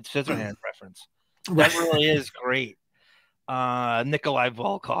than the Scissorhands reference. That really is great. Nikolai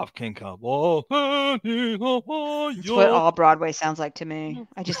Volkov can come. That's what all Broadway sounds like to me.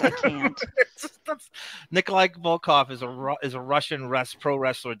 I can't. Nikolai Volkov is a Russian pro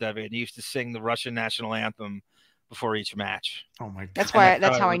wrestler, Davyd, and he used to sing the Russian national anthem before each match. Oh my god! That's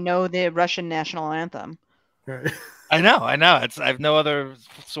how I know the Russian national anthem. Right. I know. I have no other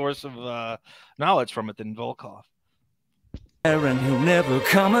source of knowledge from it than Volkov. And he'll never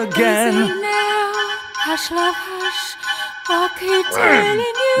come again. Hush, love, hush. I'll keep telling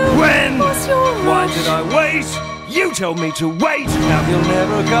you. When? Why did I wait? You told me to wait. Now he'll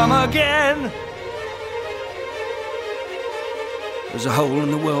never come again. There's a hole in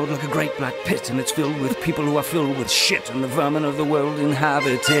the world like a great black pit, and it's filled with people who are filled with shit, and the vermin of the world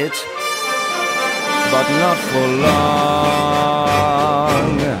inhabit it. But not for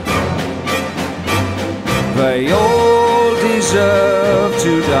long. They all deserve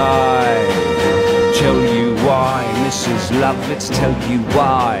to die. Tell you why, Mrs. Lovett, tell you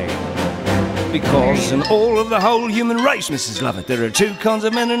why. Because in all of the whole human race, Mrs. Lovett, there are two kinds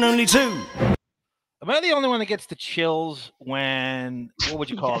of men and only two. Am I the only one that gets the chills when, what would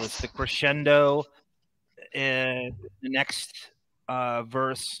you call this, the crescendo in the next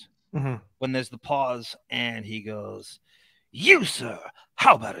verse, when there's the pause and he goes, "You, sir,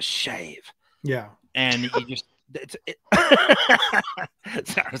 how about a shave?" Yeah. And he just,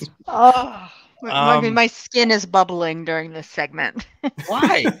 my skin is bubbling during this segment.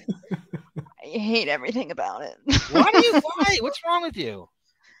 Why? I hate everything about it. Why? What's wrong with you?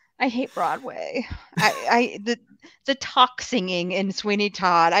 I hate Broadway. The talk singing in Sweeney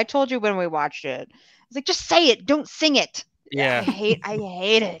Todd. I told you when we watched it. I was like, just say it, don't sing it. Yeah. I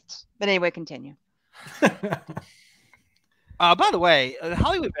hate it. But anyway, continue. By the way,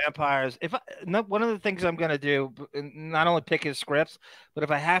 Hollywood Vampires, one of the things I'm going to do, not only pick his scripts, but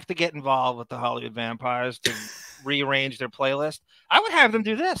if I have to get involved with the Hollywood Vampires to rearrange their playlist, I would have them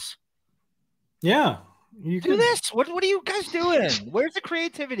do this. Yeah. Do this. What are you guys doing? Where's the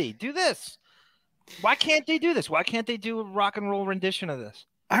creativity? Do this. Why can't they do this? Why can't they do a rock and roll rendition of this?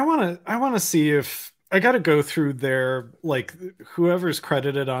 I want to see if I got to go through their, like, whoever's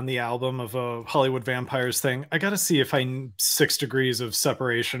credited on the album of a Hollywood Vampires thing. I got to see if I 6 degrees of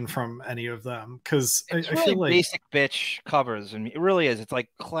separation from any of them, because I feel like basic bitch covers, and it really is. It's like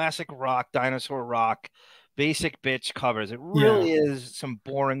classic rock, dinosaur rock. Basic bitch covers. It really is some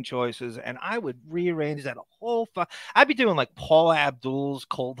boring choices, and I would rearrange that whole. I'd be doing like Paula Abdul's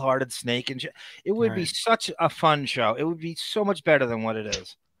 "Cold Hearted Snake" and shit. It would be such a fun show. It would be so much better than what it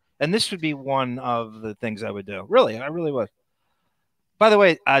is, and this would be one of the things I would do. Really, I really would. By the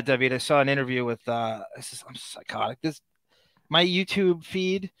way, Davyd, I saw an interview with. I'm psychotic. My YouTube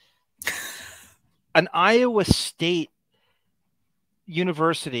feed. An Iowa State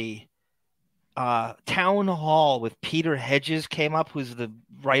University Town Hall with Peter Hedges came up, who's the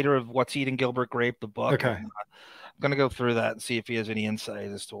writer of What's Eating Gilbert Grape, the book. Okay. And, I'm gonna go through that and see if he has any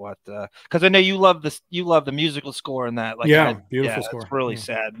insight as to what, because I know you love this, you love the musical score in that. Like, beautiful score. It's really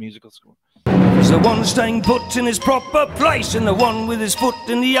sad musical score. There's the one staying put in his proper place, and the one with his foot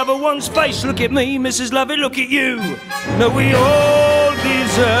in the other one's face. Look at me, Mrs. Lovett, look at you. No, we all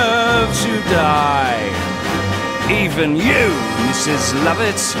deserve to die. Even you, Mrs.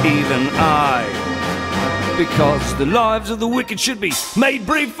 Lovett, even I. Because the lives of the wicked should be made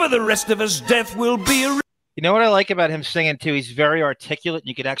brief, for the rest of us death will be a... You know what I like about him singing too? He's very articulate. And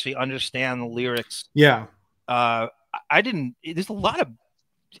you could actually understand the lyrics. Yeah. I didn't. There's a lot of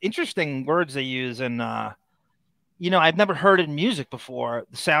interesting words they use, and you know, I've never heard it in music before.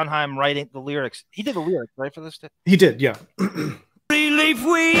 Sondheim writing the lyrics. He did the lyrics, right, for this? He did, yeah. Relief,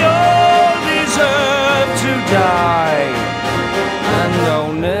 we all deserve to die, and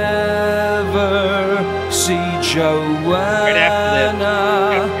I'll never see Joanna. Right after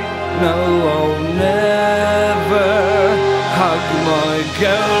this. No, I'll never hug my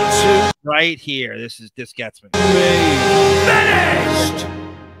girl to right here. This gets me. Finished.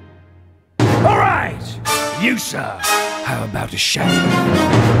 All right, you sir. How about a shave?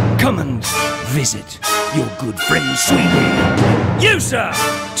 Come and visit your good friend Sweeney. You sir,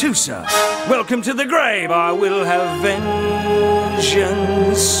 too sir. Welcome to the grave. I will have vengeance.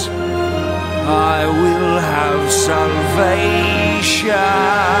 I will have salvation.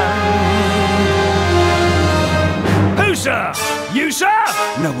 Who, sir? You, sir?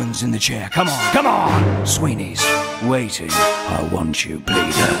 No one's in the chair. Come on, come on. Sweeney's waiting. I want you,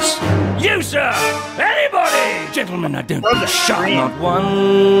 bleeders. You, sir? Anybody? Gentlemen, I don't be shy. Not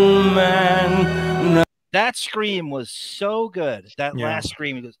one man. No. That scream was so good. That last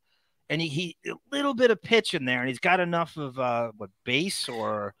scream, he goes, and he a little bit of pitch in there, and he's got enough of what, bass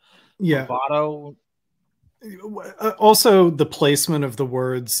or bravado. Also, the placement of the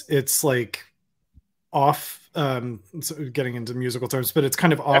words, it's like off. So getting into musical terms, but it's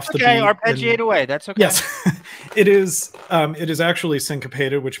kind of off the beat. Arpeggiate away. That's okay. Yes, it is. It is actually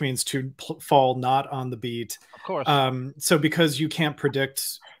syncopated, which means to fall not on the beat. Of course. So because you can't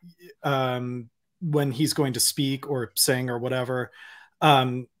predict when he's going to speak or sing or whatever,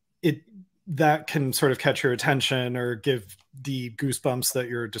 that can sort of catch your attention or give the goosebumps that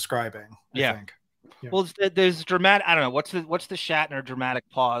you're describing. I think. Yeah. Well, there's dramatic. I don't know what's the Shatner dramatic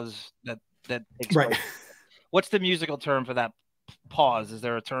pause that takes right. place. What's the musical term for that pause? Is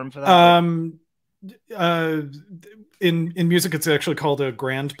there a term for that? In music, it's actually called a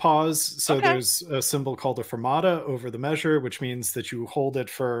grand pause. So there's a symbol called a fermata over the measure, which means that you hold it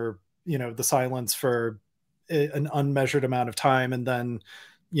for, the silence for an unmeasured amount of time, and then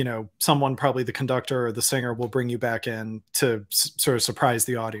someone, probably the conductor or the singer, will bring you back in to sort of surprise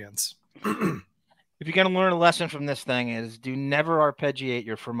the audience. If you're going to learn a lesson from this thing, is do never arpeggiate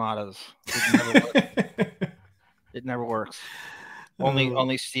your fermatas. It never works. It never works.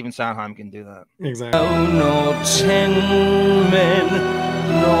 Only Stephen Sondheim can do that. Exactly. Oh, nor 10 men,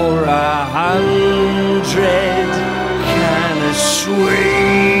 nor 100 can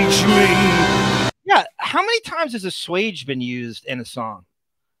assuage me. Yeah, how many times has assuage been used in a song?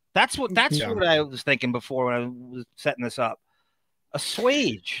 That's what I was thinking before when I was setting this up.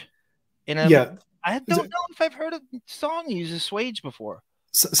 Assuage. I don't know if I've heard a song use assuage before.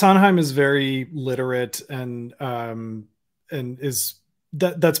 Sondheim is very literate, and is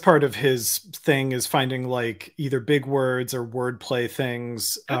that's part of his thing, is finding like either big words or wordplay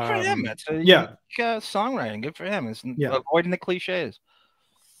things. Good for him. That's songwriting. Good for him. It's avoiding the cliches.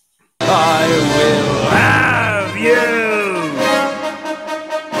 I will have you.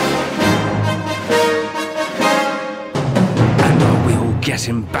 Get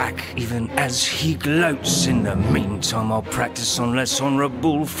him back, even as he gloats. In the meantime, I'll practice on less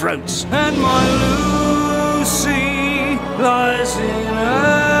honourable throats. And my Lucy lies in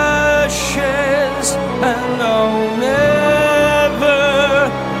ashes, and I'll never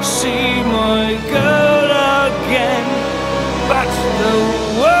see my girl again. But the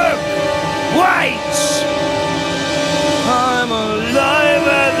work waits. I'm alive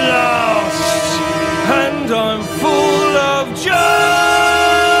at last, and I'm full of joy.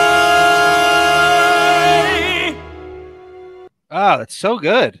 Oh, that's so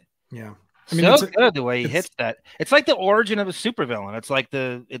good. Yeah. I mean, so good the way he hits that. It's like the origin of a supervillain. It's like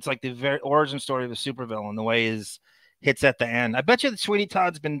the very origin story of a supervillain, the way he hits at the end. I bet you that Sweeney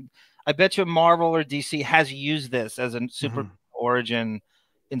Todd's I bet you Marvel or DC has used this as a super origin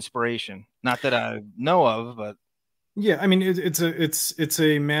inspiration. Not that I know of, but yeah, I mean, it's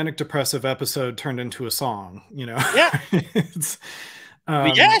a manic depressive episode turned into a song, Yeah.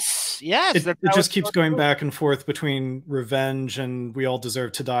 Yes. It just keeps going back and forth between revenge and we all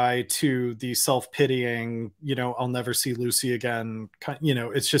deserve to die to the self-pitying, I'll never see Lucy again.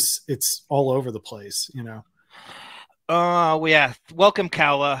 It's all over the place, Oh, yeah. Welcome,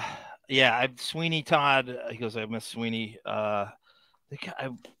 Cowla. Yeah, Sweeney Todd. He goes, I miss Sweeney. Can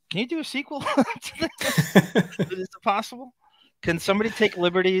you do a sequel? Is it possible? Can somebody take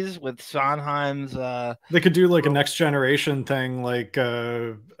liberties with Sondheim's? They could do like a Next Generation thing, like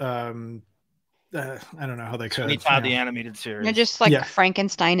I don't know how they could. Sweeney Todd, the animated series. Just like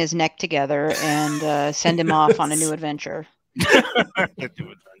Frankenstein his neck together and send him off on a new adventure. New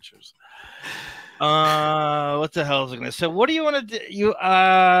adventures. What the hell is it gonna? So, what do you want to do? You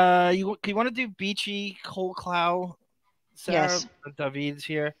want to do Beechy Colcough? Sarah, yes. Davyd's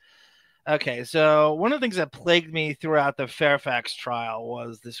here. Okay, so one of the things that plagued me throughout the Fairfax trial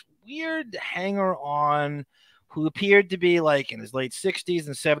was this weird hanger-on who appeared to be like in his late 60s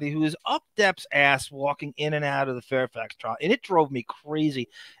and 70s, who was up Depp's ass walking in and out of the Fairfax trial. And it drove me crazy.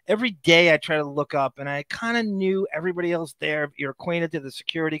 Every day I try to look up, and I kind of knew everybody else there. You're acquainted to the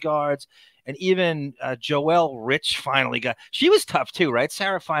security guards. And even Joelle Rich finally got... She was tough too, right?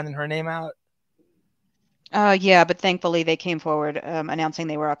 Sarah finding her name out? Yeah, but thankfully they came forward announcing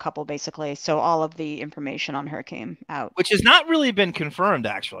they were a couple, basically. So all of the information on her came out, which has not really been confirmed,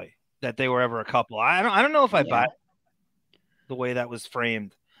 actually, that they were ever a couple. I don't know if I buy the way that was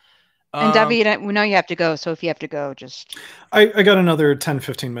framed. And Davyd, we know you have to go, so if you have to go, just I got another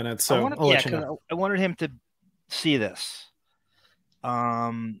 10-15 minutes, so I'll let you know. I wanted him to see this.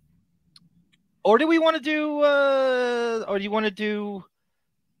 Or do we want to do? Or do you want to do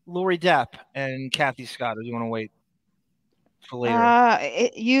Lori Depp and Kathy Scott, or do you want to wait for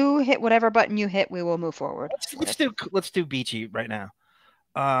later? You hit whatever button you hit, we will move forward. Let's do Beechy right now.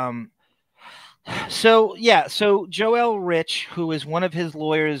 So Joelle Rich, who is one of his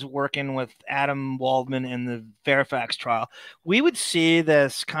lawyers working with Adam Waldman in the Fairfax trial, we would see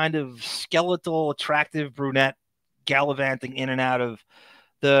this kind of skeletal, attractive brunette gallivanting in and out of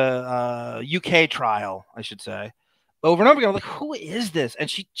the UK trial, I should say, over and over again. I'm like, who is this? And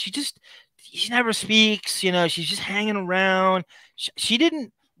she never speaks, she's just hanging around. She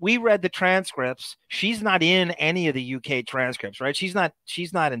didn't, we read the transcripts. She's not in any of the UK transcripts, right? She's not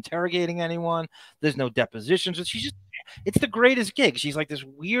interrogating anyone. There's no depositions. It's the greatest gig. She's like this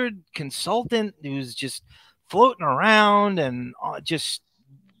weird consultant who's just floating around and just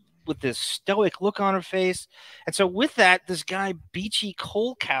with this stoic look on her face. And so with that, this guy, Beechy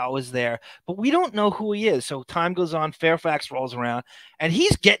Colcough, is there, but we don't know who he is. So time goes on, Fairfax rolls around, and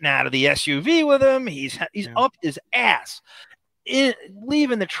he's getting out of the SUV with him. He's up his ass,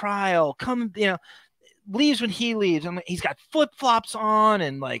 leaving the trial, leaves when he leaves. He's got flip-flops on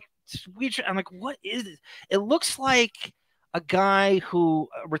and like weird. I'm like, what is this? It looks like a guy a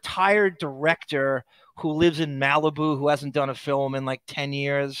retired director who lives in Malibu, who hasn't done a film in like 10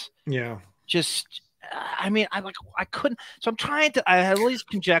 years. Yeah. I couldn't. So I had all these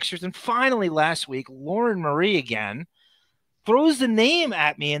conjectures. And finally last week, Lauren Marie again throws the name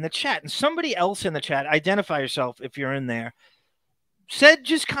at me in the chat. And somebody else in the chat, identify yourself if you're in there, said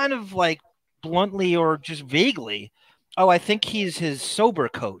just kind of like bluntly or just vaguely, oh, I think he's his sober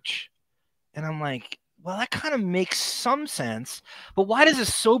coach. And I'm like, well, that kind of makes some sense, but why does a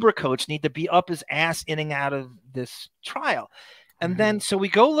sober coach need to be up his ass in and out of this trial? And then, so we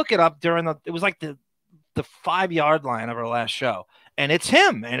go look it up it was like the 5-yard line of our last show, and it's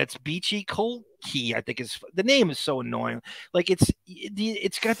him, and it's Beechy Colcough, I think the name is so annoying. Like it's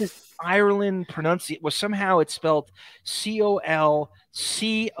got this Ireland pronunciation where somehow it's spelled Colcough,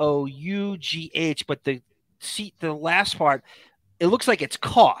 but the last part, it looks like it's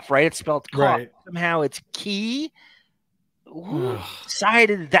cough, right? It's spelled cough. Right. Somehow it's key. Who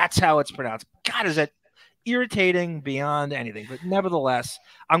decided that's how it's pronounced? God, is that irritating beyond anything? But nevertheless,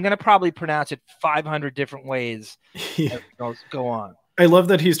 I'm going to probably pronounce it 500 different ways. Go on. I love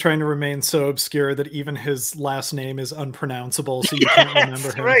that he's trying to remain so obscure that even his last name is unpronounceable, so you can't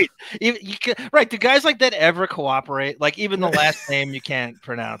remember him. Right. Right. Do guys like that ever cooperate? Like even the last name you can't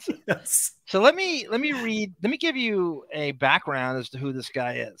pronounce it. Yes. So let me give you a background as to who this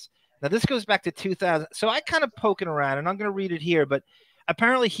guy is. Now this goes back to 2000. So I kind of poking around, and I'm going to read it here, but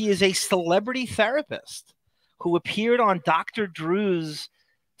apparently he is a celebrity therapist who appeared on Dr. Drew's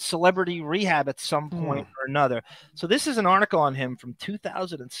Celebrity Rehab at some point or another. So this is an article on him from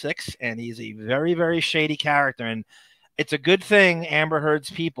 2006, and he's a very, very shady character. And it's a good thing Amber Heard's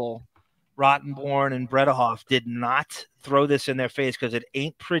people, Rottenborn and Bredehoff, did not throw this in their face, because it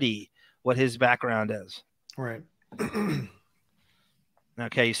ain't pretty what his background is. Right.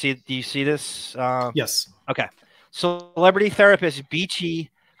 Okay, do you see this? Yes. Okay. Celebrity therapist Beechy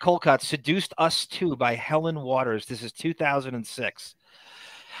Colcough, Seduced Us Too by Helen Waters. This is 2006.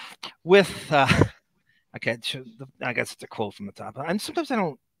 With, okay, I guess it's a quote from the top. And sometimes I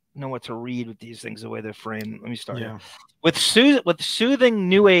don't know what to read with these things, the way they're framed. Let me start. Yeah. With soothing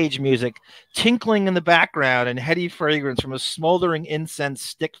new age music tinkling in the background and heady fragrance from a smoldering incense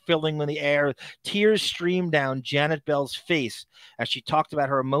stick filling in the air, tears streamed down Janet Bell's face as she talked about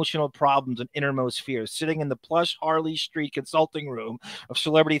her emotional problems and innermost fears. Sitting in the plush Harley Street consulting room of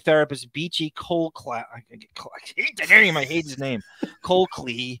celebrity therapist Beechy Colclough, I hate his name,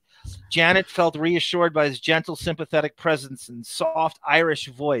 Colclough, Janet felt reassured by his gentle, sympathetic presence and soft Irish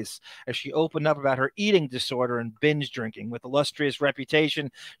voice as she opened up about her eating disorder and binge drinking. With illustrious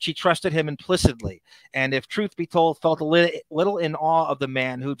reputation, she trusted him implicitly, and if truth be told, felt a little in awe of the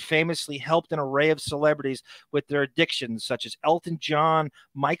man who'd famously helped an array of celebrities with their addictions, such as Elton John,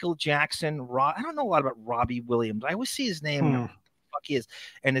 Michael Jackson, I don't know a lot about Robbie Williams. I always see his name. Who the fuck he is,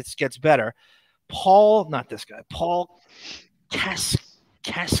 and it gets better. Paul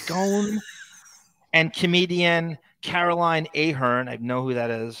Cascone and comedian Caroline Ahern. I know who that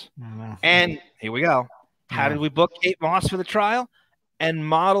is. And here we go. How did we book Kate Moss for the trial? And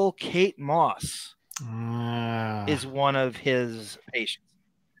model Kate Moss is one of his patients.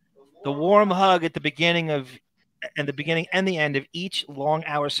 The warm hug at the beginning and the end of each long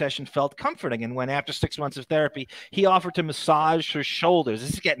hour session felt comforting. And when after 6 months of therapy, he offered to massage her shoulders.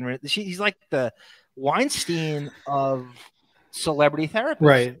 This is getting rid. He's like the Weinstein of celebrity therapist,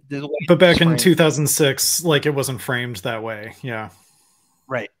 right? But back in 2006, like, it wasn't framed that way. Yeah,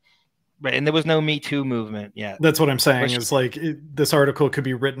 right, and there was no Me Too movement yet. That's what I'm saying. Is like this article could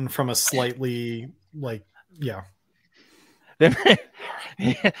be written from a slightly Then,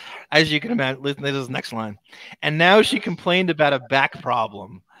 as you can imagine, listen to this next line. And now she complained about a back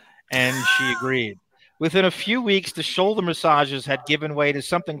problem, and she agreed. Within a few weeks, the shoulder massages had given way to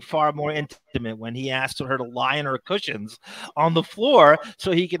something far more intimate when he asked her to lie on her cushions on the floor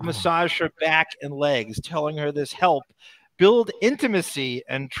so he could massage her back and legs, telling her this helped build intimacy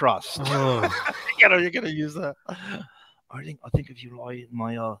and trust. You're gonna use that. I think if you lie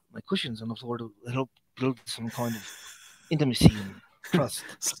my cushions on the floor, it'll build some kind of intimacy and trust.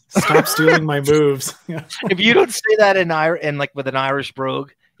 Stop stealing my moves. If you don't say that in like with an Irish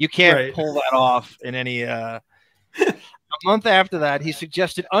brogue, you can't pull that off in any. A month after that, he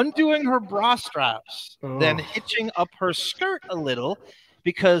suggested undoing her bra straps, then hitching up her skirt a little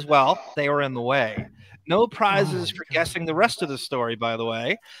because, well, they were in the way. No prizes for guessing the rest of the story, by the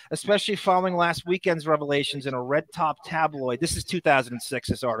way, especially following last weekend's revelations in a red-top tabloid. This is 2006,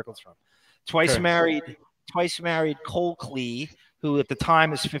 this article's from. Twice married Colclough, who at the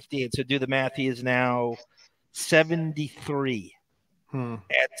time is 58, so do the math, he is now 73. Add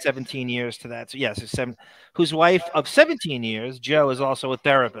 17 years to that. So yes, whose wife of 17 years, Joe, is also a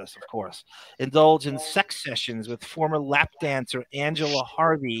therapist, of course. Indulged in sex sessions with former lap dancer Angela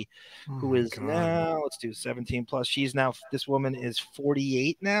Harvey, who is now, let's do 17 plus. This woman is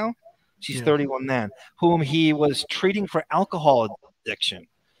 48 now. She's 31 then, whom he was treating for alcohol addiction.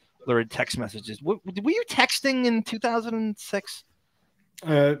 Lurid text messages. Were you texting in 2006?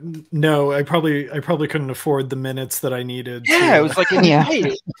 No, I probably couldn't afford the minutes that I needed. Yeah, it was like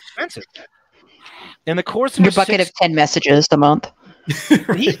expensive. In the course of your bucket of 10 messages a month.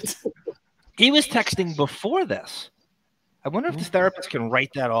 He was texting before this. I wonder if the therapist can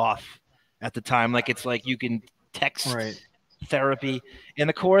write that off at the time. Like it's like you can text therapy. In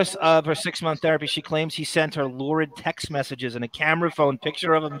the course of her 6-month therapy, she claims he sent her lurid text messages and a camera phone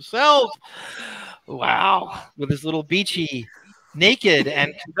picture of himself. Wow, with his little Beechy naked,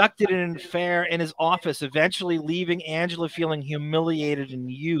 and conducted an affair in his office, eventually leaving Angela feeling humiliated and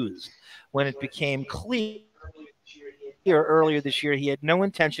used. When it became clear earlier this year he had no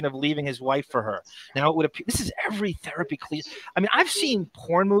intention of leaving his wife for her. Now it would appear this is every therapy cliche. I mean, I've seen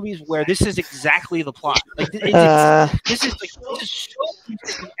porn movies where this is exactly the plot. Like this is so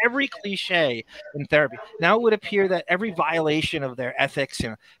every cliche in therapy. Now it would appear that every violation of their ethics.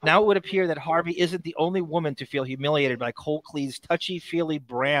 Now it would appear that Harvey isn't the only woman to feel humiliated by Colclough's touchy-feely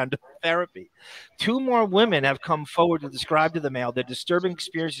brand of therapy. 2 more women have come forward to describe to the Mail their disturbing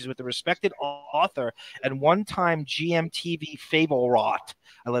experiences with the respected author and one-time GMTV fable rot.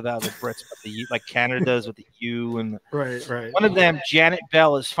 I love how the Brits put the U, like Canada does with the U. And right. One of them, Janet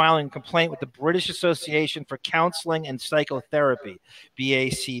Bell, is filing a complaint with the British Association for Counseling and Psychotherapy,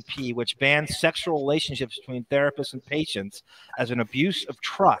 BACP, which bans sexual relationships between therapists and patients as an abuse of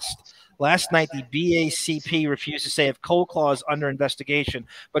trust. Last night, the BACP refused to say if Colclough is under investigation,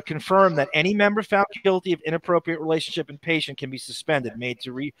 but confirmed that any member found guilty of inappropriate relationship and patient can be suspended,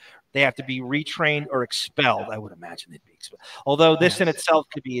 they have to be retrained or expelled. I would imagine they'd be expelled. Although this in itself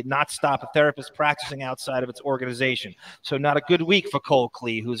could be not stop a therapist practicing outside of its organization. So not a good week for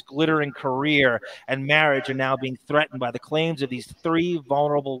Colclough, whose glittering career and marriage are now being threatened by the claims of these 3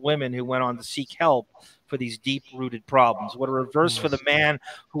 vulnerable women who went on to seek help for these deep-rooted problems. What a reverse for the man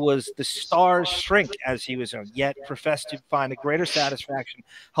who was the star's shrink as he was young, yet professed to find a greater satisfaction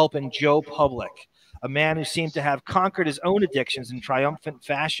helping Joe Public, a man who seemed to have conquered his own addictions in triumphant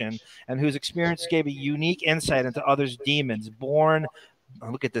fashion and whose experience gave a unique insight into others' demons. Born,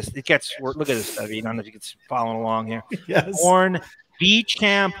 look at this. Look at this, Davyd. I don't know if you can follow along here. Yes. Born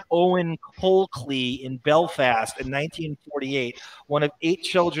Beechamp Owen Colclough in Belfast in 1948, one of 8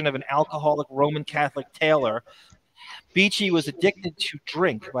 children of an alcoholic Roman Catholic tailor. Beechy was addicted to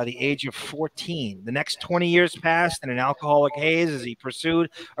drink by the age of 14. The next 20 years passed in an alcoholic haze as he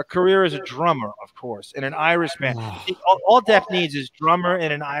pursued a career as a drummer, of course, in an Irish band. All Depp needs is drummer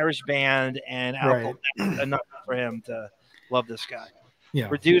in an Irish band and alcohol. That's enough for him to love this guy. Yeah.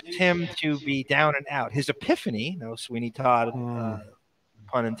 Reduced him to be down and out. His epiphany, no Sweeney Todd,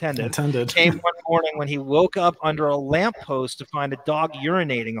 pun intended, came one morning when he woke up under a lamppost to find a dog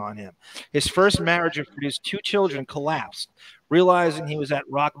urinating on him. His first marriage, which produced 2 children, collapsed. Realizing he was at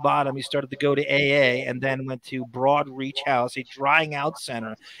rock bottom, he started to go to AA and then went to Broad Reach House, a drying out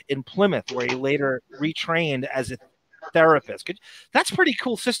center in Plymouth, where he later retrained as a therapist. That's a pretty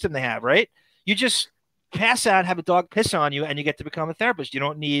cool system they have, right? You just pass out, have a dog piss on you, and you get to become a therapist. You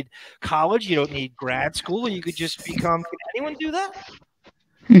don't need college. You don't need grad school. You could just become. Can anyone do that?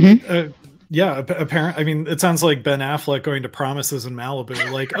 Yeah, apparently. I mean, it sounds like Ben Affleck going to Promises in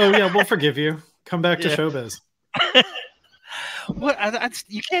Malibu. Like, oh yeah, we'll forgive you. Come back to showbiz. What?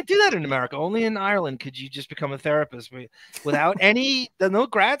 You can't do that in America. Only in Ireland could you just become a therapist without no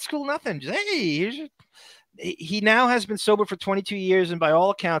grad school, nothing. Just, hey, he now has been sober for 22 years and by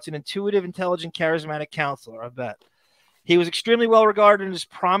all accounts an intuitive, intelligent, charismatic counselor, I bet. He was extremely well regarded in his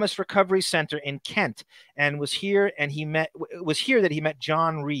Promise Recovery Center in Kent and was here that he met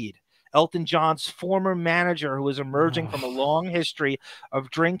John Reed, Elton John's former manager, who was emerging from a long history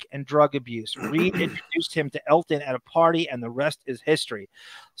of drink and drug abuse. Reed introduced him to Elton at a party, and the rest is history.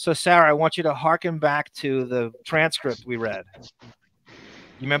 So, Sarah, I want you to hearken back to the transcript we read.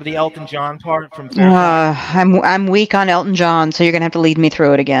 You remember the Elton John part from I'm weak on Elton John, so you're going to have to lead me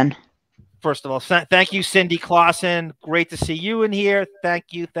through it again. First of all, thank you, Cindy Clausen. Great to see you in here. Thank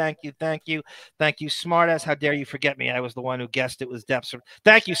you, Smartass. How dare you forget me? I was the one who guessed it was Depp.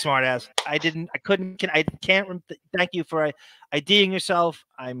 Thank you, Smartass. I can't. Thank you for IDing yourself.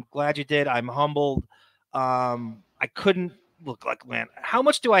 I'm glad you did. I'm humbled. I couldn't look like, man, how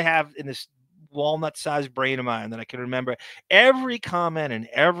much do I have in this walnut-sized brain of mine that I can remember every comment and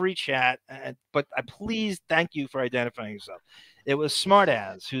every chat? But please, thank you for identifying yourself. It was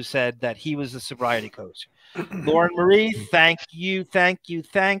Smartass who said that he was the sobriety coach. Lauren Marie, thank you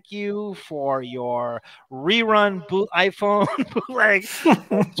for your rerun iPhone bootleg.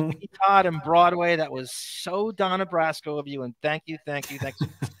 Sweeney Todd and Broadway. That was so Donna Brasco of you, and thank you.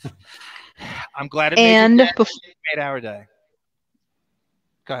 I'm glad it made our day.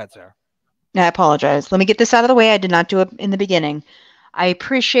 Go ahead, Sarah. I apologize. Let me get this out of the way. I did not do it in the beginning. I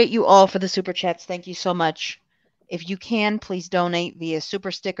appreciate you all for the super chats. Thank you so much. If you can, please donate via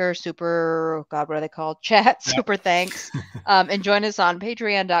super sticker, God, what are they called? Chat, yep. Super thanks. And join us on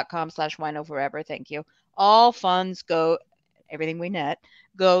patreon.com/winoforever. Thank you. All funds everything we net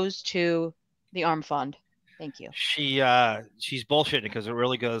goes to the ARM Fund. Thank you. She's bullshitting because it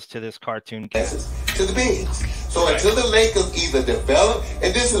really goes to this cartoon. To the beings. So until the Lakers either develop,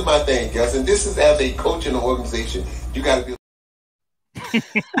 and this is my thing, Gus, and this is as a coach in the organization, you got to be.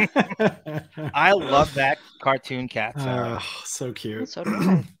 I love that cartoon cat. So cute. So do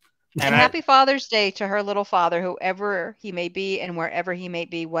I. And happy Father's Day to her little father, whoever he may be and wherever he may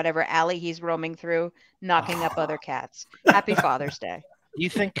be, whatever alley he's roaming through, knocking up other cats. Happy Father's Day. Do you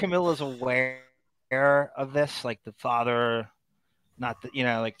think Camilla's aware of this? Like the father, not that,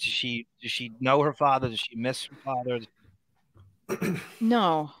 like, does she know her father? Does she miss her father?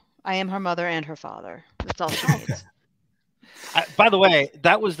 No, I am her mother and her father. That's all she needs. By the way,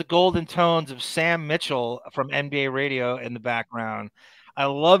 that was the golden tones of Sam Mitchell from NBA Radio in the background. I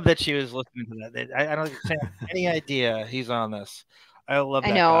love that she was listening to that. I don't have any idea he's on this. I love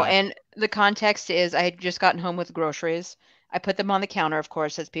that. I know, guy. And the context is I had just gotten home with groceries. I put them on the counter, of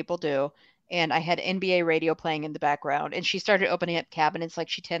course, as people do, and I had NBA Radio playing in the background, and she started opening up cabinets like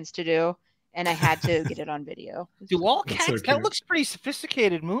she tends to do, and I had to get it on video. Do all That's cats? so That cute. looks pretty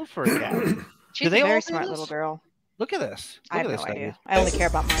sophisticated move for a cat. She's a they all very do smart this? little girl. Look at this. I Look have at no this, idea. Davyd. I only care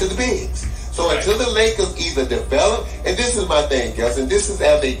about to the mine. bigs. So until the Lakers either develop, and this is my thing, Gus, and this is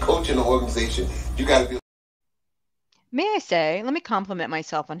as a coach in the organization, you got to be. May I say, let me compliment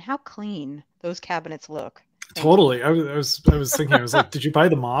myself on how clean those cabinets look. Totally. I was thinking, I was like, did you buy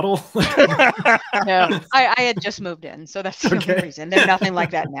the model? No, I had just moved in, so that's the only reason. They're nothing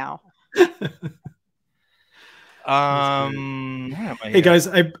like that now. Hey guys,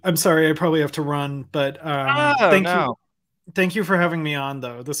 I'm sorry, I probably have to run, but thank you for having me on,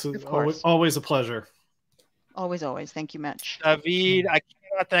 though. This was always a pleasure. Always. Thank you much. Davyd, I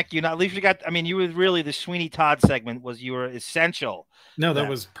cannot thank you. Not at least you got. I mean, you were really the Sweeney Todd segment you were essential. No, that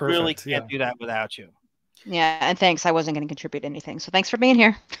was perfect. Really can't do that without you. Yeah, and thanks. I wasn't going to contribute anything, so thanks for being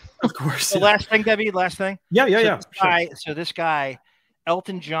here. Of course. The last thing, Davyd. Last thing. Yeah. So this guy,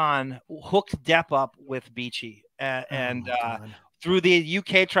 Elton John, hooked Depp up with Beechy, and through the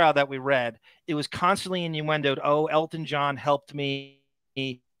UK trial that we read, it was constantly innuendoed. Oh, Elton John helped me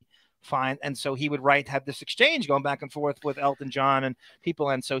find, and so he would have this exchange going back and forth with Elton John and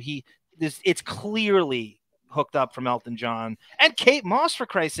people, and so it's clearly hooked up from Elton John and Kate Moss, for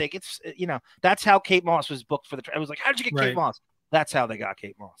Christ's sake. It's that's how Kate Moss was booked for the. I was like, how did you get Kate Moss? That's how they got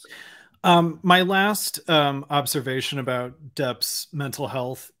Kate Moss. My last observation about Depp's mental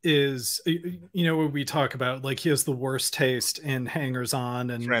health is, when we talk about like he has the worst taste in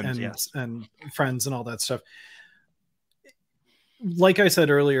hangers-on and friends and all that stuff. Like I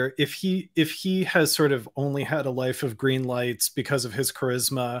said earlier, if he has sort of only had a life of green lights because of his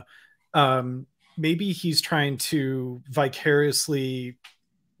charisma, maybe he's trying to vicariously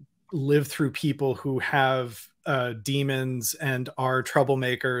live through people who have demons and are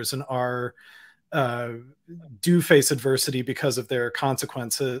troublemakers and are do face adversity because of their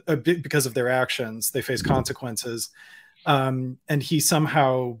consequences, because of their actions. They face consequences, and he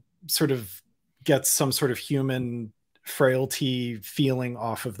somehow sort of gets some sort of human frailty feeling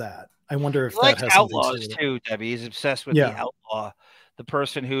off of that. I wonder if that has outlaws something to do with too, Debbie. He's obsessed with the outlaw, the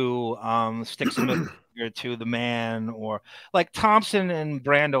person who sticks a middle finger to the man, or like Thompson and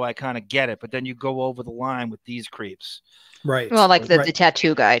Brando. I kind of get it, but then you go over the line with these creeps, right? Well, like the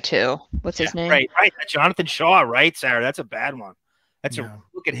tattoo guy too. What's his name? Right. Jonathan Shaw, right, Sarah? That's a bad one. That's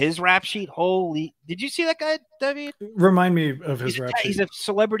look at his rap sheet. Holy! Did you see that guy, Davyd? Remind me of his rap sheet. He's a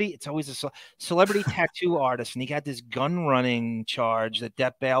celebrity. It's always a celebrity tattoo artist, and he got this gun running charge that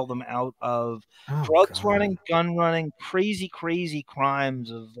Depp bailed him out of. Drugs running, gun running, crazy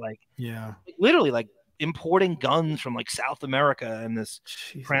crimes of literally like importing guns from like South America in this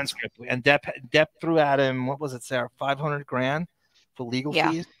transcript. And Depp threw at him, what was it, Sarah? $500,000 for legal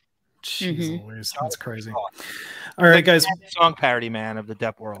fees. Jeez, that's crazy. All right, guys. Song parody man of the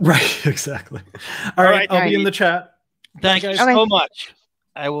Depp world. Right, exactly. All right, I'll be in the chat. Thank you so much.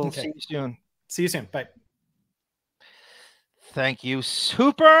 I will see you soon. See you soon. Bye. Thank you,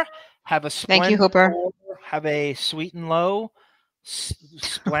 Hooper. Have a thank you, Hooper. Have a sweet and low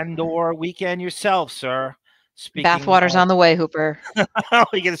splendor weekend yourself, sir. Bathwater's on the way, Hooper. Are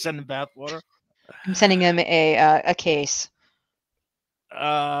you gonna send him bathwater? I'm sending him a case.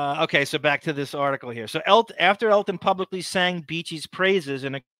 Okay, so back to this article here. So after Elton publicly sang Beechy's praises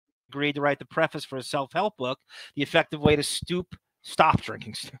and agreed to write the preface for a self-help book, The Effective Way to Stop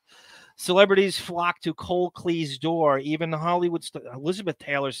Drinking, celebrities flocked to Colclough's door. Even Hollywood Elizabeth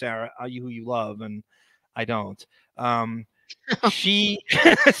Taylor, Sarah, who you love, and I don't. She.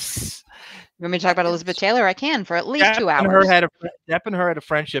 You want me to talk about Elizabeth Taylor? I can for at least 2 hours. Depp and her had a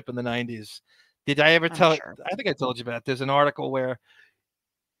friendship in the 90s. Did I ever tell? Sure. I think I told you about. There's an article where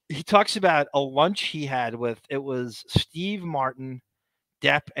he talks about a lunch he had with, it was Steve Martin,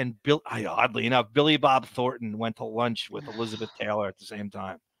 Depp, and oddly enough, Billy Bob Thornton went to lunch with Elizabeth Taylor at the same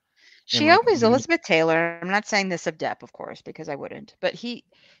time. Elizabeth Taylor, I'm not saying this of Depp, of course, because I wouldn't, but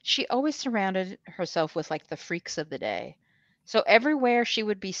she always surrounded herself with like the freaks of the day. So everywhere she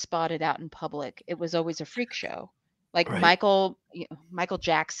would be spotted out in public, it was always a freak show. Like Michael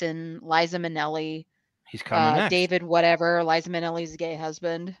Jackson, Liza Minnelli, he's coming next. Davyd, whatever, Liza Minnelli's gay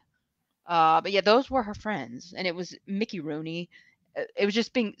husband. But yeah, those were her friends, and it was Mickey Rooney. It was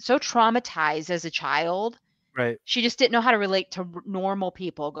just being so traumatized as a child. Right. She just didn't know how to relate to normal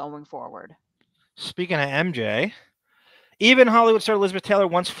people going forward. Speaking of MJ, even Hollywood star Elizabeth Taylor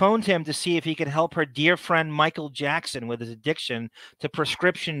once phoned him to see if he could help her dear friend Michael Jackson with his addiction to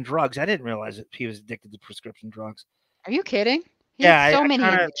prescription drugs. I didn't realize that he was addicted to prescription drugs. Are you kidding? He had so many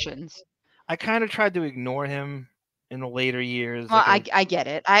addictions. I kind of tried to ignore him in the later years. Well, I get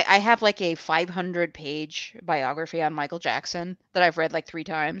it. I have like a 500-page biography on Michael Jackson that I've read like 3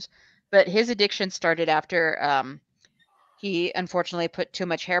 times. But his addiction started after he unfortunately put too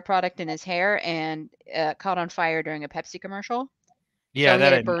much hair product in his hair and caught on fire during a Pepsi commercial. Yeah, so he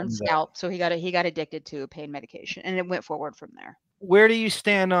that had I a burned remember that. scalp. So he got addicted to pain medication, and it went forward from there. Where do you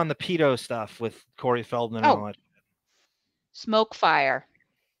stand on the pedo stuff with Corey Feldman and all that? Smoke fire.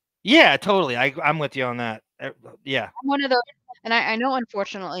 Yeah, totally. I'm with you on that. Yeah. I'm one of those, and I know,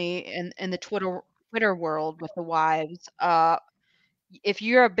 unfortunately, in the Twitter world with the wives, if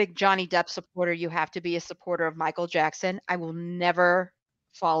you're a big Johnny Depp supporter, you have to be a supporter of Michael Jackson. I will never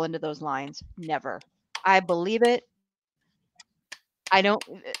fall into those lines. Never. I believe it. I don't.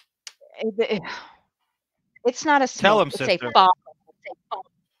 It's not a Tell smoke. him, It's sister. a fall.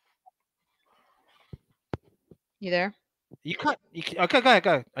 You there? You cut. Okay, go ahead.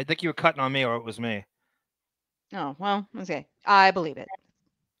 Go. I think you were cutting on me, or it was me. Oh well. Okay. I believe it.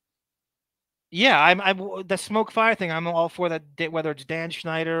 Yeah, I'm the smoke fire thing. I'm all for that. Whether it's Dan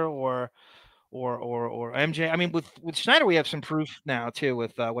Schneider or MJ. I mean, with Schneider, we have some proof now too.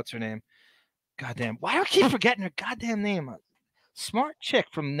 With what's her name? Goddamn. Why do I keep forgetting her goddamn name? Smart chick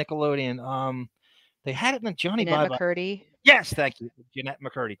from Nickelodeon. They had it in the Johnny Jeanette Bye-Bye. McCurdy. Yes, thank you, Jeanette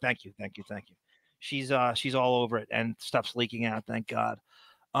McCurdy. Thank you. She's all over it, and stuff's leaking out. Thank God.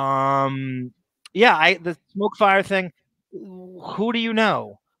 Yeah, the smoke fire thing. Who do you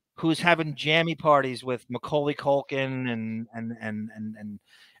know who's having jammy parties with Macaulay Culkin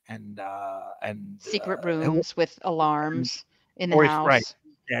and secret rooms with alarms in the house? Right.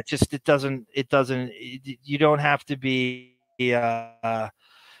 Yeah, it doesn't. You don't have to be. You don't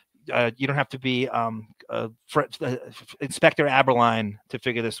have to be Inspector Aberline to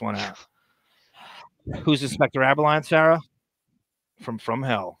figure this one out. Who's Inspector Aberline, Sarah? From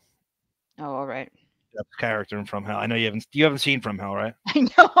Hell. Oh, all right. Depp's character in From Hell. I know you haven't seen From Hell, right? I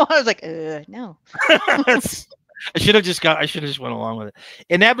know. I was like, no. I should have just went along with it.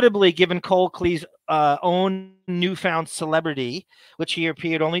 Inevitably, given Colclough's own newfound celebrity, which he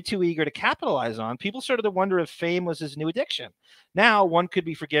appeared only too eager to capitalize on, people started to wonder if fame was his new addiction. Now, one could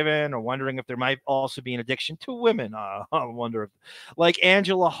be forgiven, or wondering if there might also be an addiction to women. I wonder if, like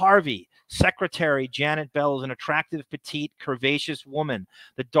Angela Harvey, secretary Janet Bell is an attractive, petite, curvaceous woman,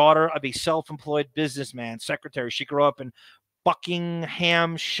 the daughter of a self-employed businessman, secretary. She grew up in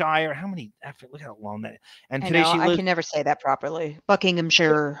Buckinghamshire. Look how long that. And today she lives. I can never say that properly.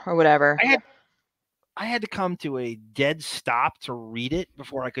 Buckinghamshire or whatever. I had to come to a dead stop to read it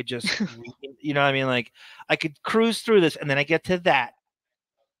before I could just read it. You know what I mean? Like, I could cruise through this, and then I get to that,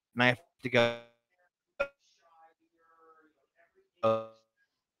 and I have to go.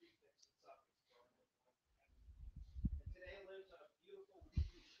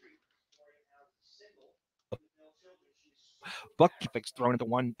 Bookkeeping's thrown into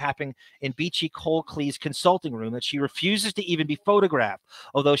one tapping in Beechy Colclough's consulting room that she refuses to even be photographed,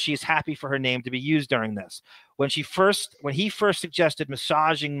 although she is happy for her name to be used during this. When he first suggested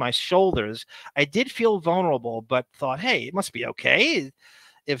massaging my shoulders, I did feel vulnerable, but thought, hey, it must be okay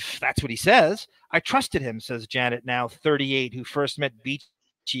if that's what he says. I trusted him, says Janet, now 38, who first met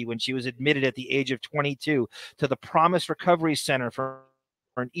Beechy when she was admitted at the age of 22 to the Promise Recovery Center for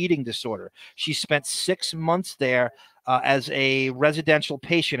an eating disorder. She spent 6 months there as a residential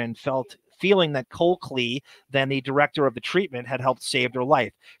patient and feeling that Colclough, then the director of the treatment, had helped save her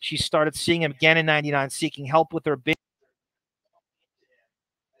life. She started seeing him again in 99, seeking help with her big.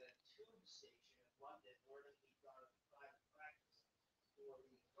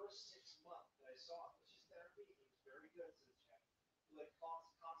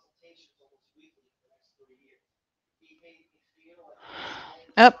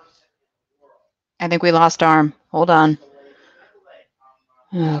 Oh, I think we lost Arm. Hold on.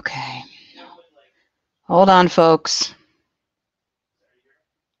 Okay. Hold on, folks.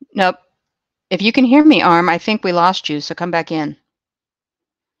 Nope. If you can hear me, Arm, I think we lost you, so come back in.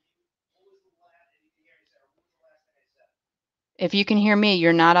 If you can hear me,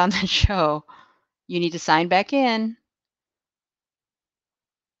 you're not on the show. You need to sign back in.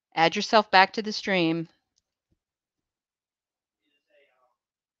 Add yourself back to the stream.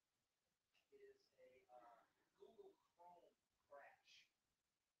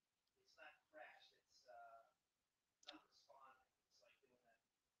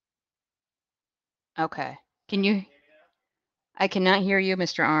 Okay. Can you? I cannot hear you,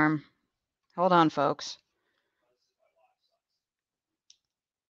 Mr. Arm. Hold on, folks.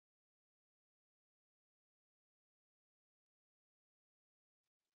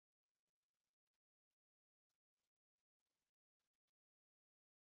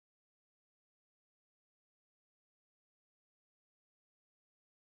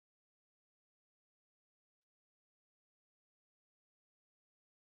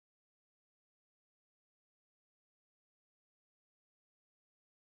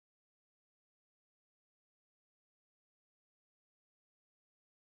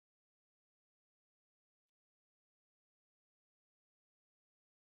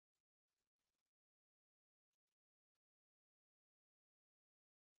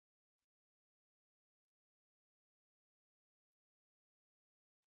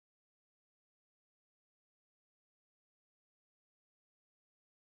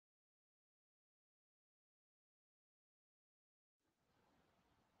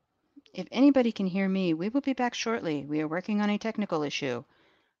 If anybody can hear me, we will be back shortly. We are working on a technical issue.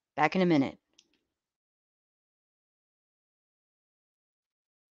 Back in a minute.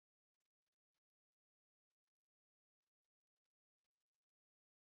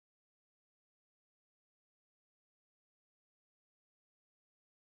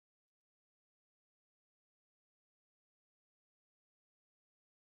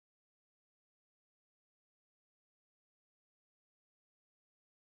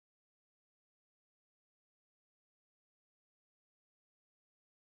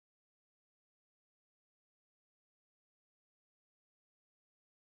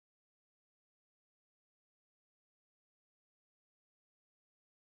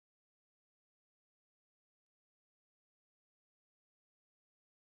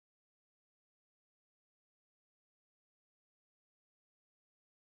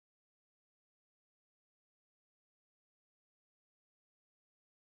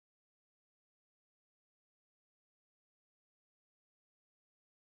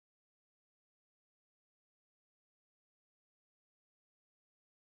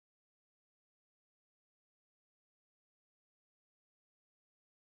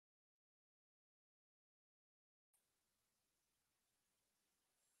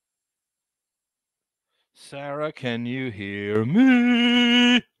 Sarah, can you hear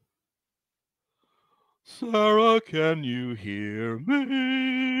me? Sarah, can you hear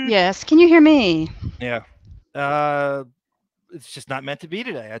me? Yes, can you hear me? Yeah. It's just not meant to be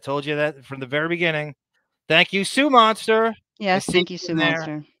today. I told you that from the very beginning. Thank you, Sue Monster. Yes, thank you, Sue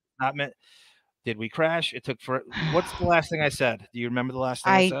Monster. Not meant. Did we crash? It took for. What's the last thing I said? Do you remember the last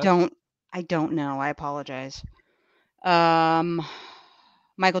thing I said? I don't know. I apologize.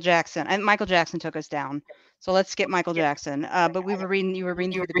 Michael Jackson. And Michael Jackson took us down. So let's skip Michael Jackson. But you were reading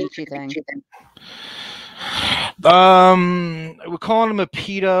through the Beechy thing. We're calling him a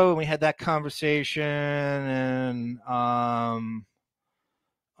pedo, and we had that conversation, and I'm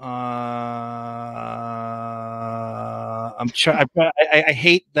trying. I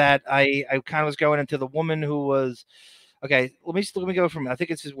hate that I kind of was going into the woman who was. Okay, let me go from. I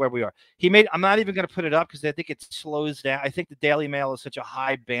think this is where we are. I'm not even going to put it up because I think it slows down. I think the Daily Mail is such a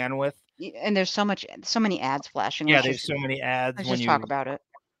high bandwidth, and there's so many ads flashing. Yeah, there's so many ads. Let's just talk about it.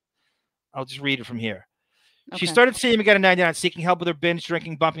 I'll just read it from here. Okay. She started seeing me get a 99, seeking help with her binge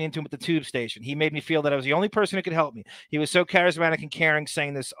drinking, bumping into him at the tube station. He made me feel that I was the only person who could help me. He was so charismatic and caring,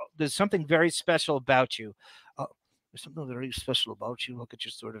 saying there's something very special about you. There's something very special about you. Look at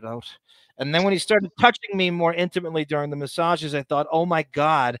you sorted out. And then when he started touching me more intimately during the massages, I thought, oh my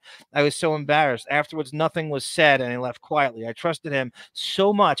God, I was so embarrassed. Afterwards, nothing was said and I left quietly. I trusted him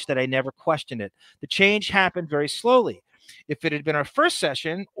so much that I never questioned it. The change happened very slowly. If it had been our first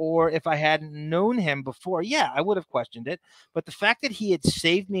session or if I hadn't known him before, yeah, I would have questioned it. But the fact that he had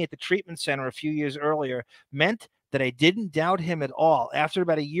saved me at the treatment center a few years earlier meant that I didn't doubt him at all. After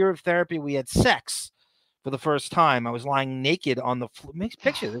about a year of therapy, we had sex. For the first time, I was lying naked on the floor. Makes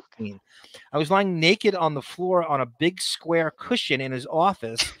picture this scene. I was lying naked on the floor on a big square cushion in his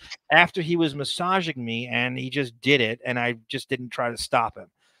office after he was massaging me, and he just did it, and I just didn't try to stop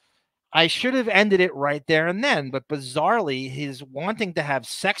him. I should have ended it right there and then, but bizarrely, his wanting to have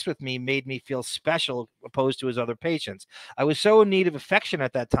sex with me made me feel special opposed to his other patients. I was so in need of affection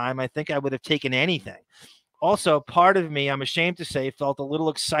at that time, I think I would have taken anything. Also, part of me, I'm ashamed to say, felt a little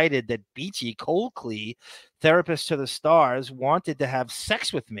excited that Beechy Colcough, therapist to the stars, wanted to have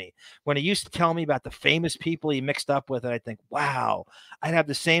sex with me. When he used to tell me about the famous people he mixed up with, and I'd think, wow, I'd have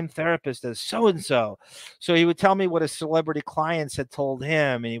the same therapist as so-and-so. So he would tell me what his celebrity clients had told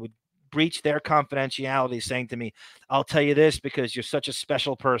him, and he would breach their confidentiality, saying to me, I'll tell you this because you're such a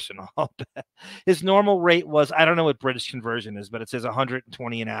special person. His normal rate was, I don't know what British conversion is, but it says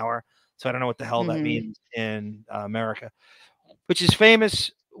 120 an hour. So I don't know what the hell that means in America, which is famous.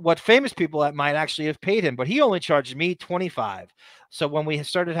 What famous people that might actually have paid him, but he only charged me 25. So when we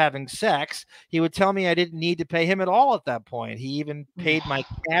started having sex, he would tell me I didn't need to pay him at all at that point. He even paid my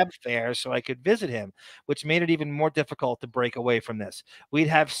cab fare so I could visit him, which made it even more difficult to break away from this. We'd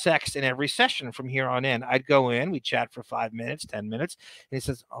have sex in every session from here on in. I'd go in, we'd chat for 5 minutes, 10 minutes, and he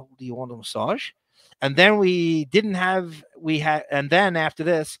says, oh, do you want a massage? And then and then after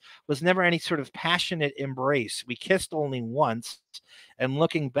this was never any sort of passionate embrace. We kissed only once, and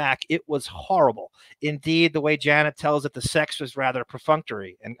looking back, it was horrible. Indeed, the way Janet tells it, the sex was rather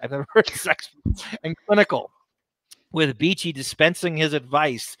perfunctory, and I've never heard sex and clinical, with Beechy dispensing his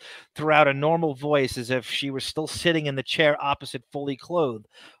advice throughout a normal voice as if she were still sitting in the chair opposite, fully clothed.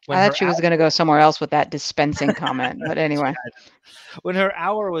 I thought she was going to go somewhere else with that dispensing comment, but anyway. When her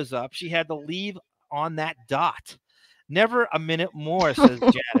hour was up, she had to leave on that dot. Never a minute more, says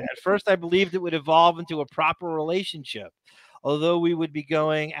Janet. At first, I believed it would evolve into a proper relationship. Although we would be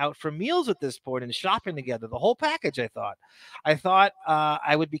going out for meals at this point and shopping together, the whole package, I thought.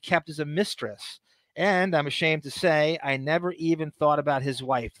 I would be kept as a mistress. And I'm ashamed to say, I never even thought about his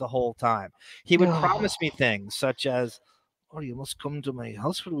wife the whole time. He would promise me things such as, oh, you must come to my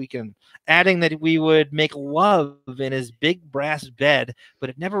house for the weekend, adding that we would make love in his big brass bed, but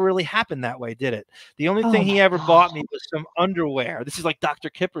it never really happened that way, did it? The only thing he ever bought me was some underwear. This is like Dr.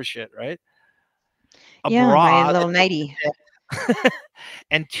 Kipper shit, right? A bra, my little nightie.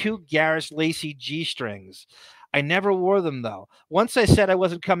 and 2 garish lacy G-strings. I never wore them, though. Once I said I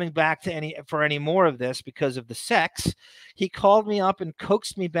wasn't coming back to for any more of this because of the sex, he called me up and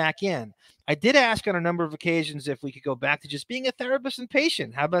coaxed me back in. I did ask on a number of occasions if we could go back to just being a therapist and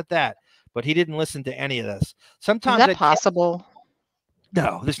patient. How about that? But he didn't listen to any of this. Sometimes is that possible?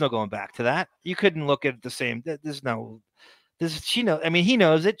 No, there's no going back to that. You couldn't look at it the same. There's no. She knows. I mean, he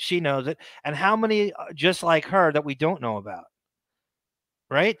knows it. She knows it. And how many just like her that we don't know about?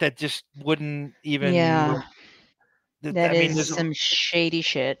 Right? That just wouldn't even. Yeah. That is some shady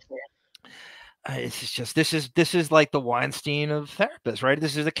shit. This is like the Weinstein of therapists, right?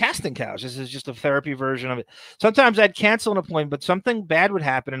 This is a casting couch. This is just a therapy version of it. Sometimes I'd cancel an appointment, but something bad would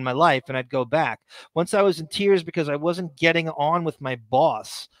happen in my life and I'd go back. Once I was in tears because I wasn't getting on with my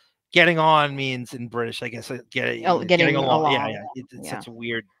boss. Getting on means in British, I guess, getting along. Yeah. It's such a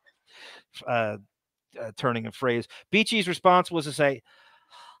weird turning of phrase. Beechy's response was to say,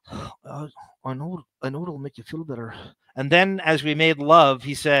 I know it'll make you feel better. And then as we made love,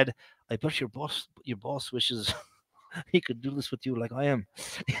 he said, I bet your boss wishes he could do this with you like I am.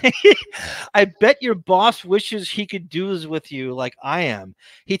 I bet your boss wishes he could do this with you like I am.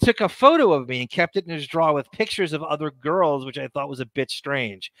 He took a photo of me and kept it in his drawer with pictures of other girls, which I thought was a bit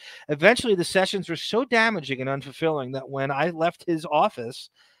strange. Eventually, the sessions were so damaging and unfulfilling that when I left his office,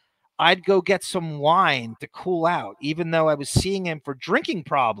 I'd go get some wine to cool out, even though I was seeing him for drinking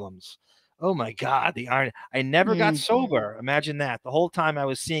problems. Oh my God, the irony. I never got sober. Imagine that. The whole time I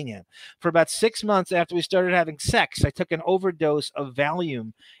was seeing him. For about 6 months after we started having sex, I took an overdose of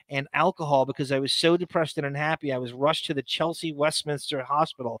Valium and alcohol because I was so depressed and unhappy. I was rushed to the Chelsea Westminster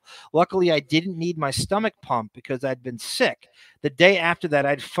Hospital. Luckily, I didn't need my stomach pumped because I'd been sick. The day after that,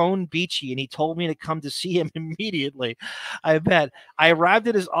 I'd phoned Beechy and he told me to come to see him immediately. I bet. I arrived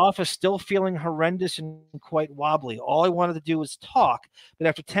at his office still feeling horrendous and quite wobbly. All I wanted to do was talk, but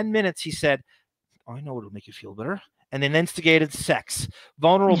after 10 minutes, he said, oh, I know it'll make you feel better. And then instigated sex.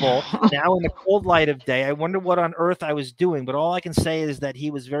 Vulnerable, now in the cold light of day. I wonder what on earth I was doing, but all I can say is that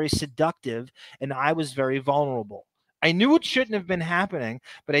he was very seductive and I was very vulnerable. I knew it shouldn't have been happening,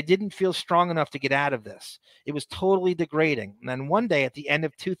 but I didn't feel strong enough to get out of this. It was totally degrading. And then one day at the end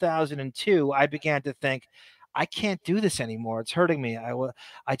of 2002, I began to think, I can't do this anymore. It's hurting me.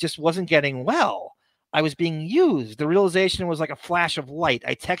 I just wasn't getting well. I was being used. The realization was like a flash of light.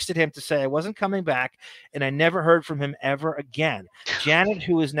 I texted him to say I wasn't coming back, and I never heard from him ever again. Janet,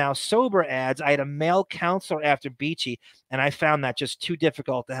 who is now sober, adds, I had a male counselor after Beechy, and I found that just too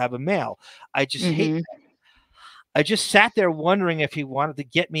difficult to have a male. I just hate that. I just sat there wondering if he wanted to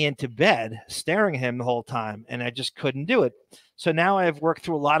get me into bed, staring at him the whole time, and I just couldn't do it. So now I've worked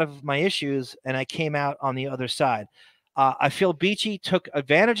through a lot of my issues, and I came out on the other side. I feel Beechy took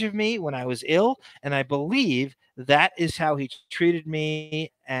advantage of me when I was ill, and I believe that is how he treated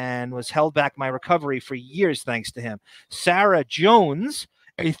me and was held back my recovery for years thanks to him. Sarah Jones,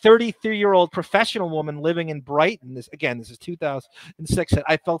 a 33-year-old professional woman living in Brighton. This is 2006.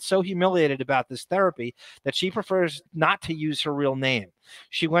 I felt so humiliated about this therapy that she prefers not to use her real name.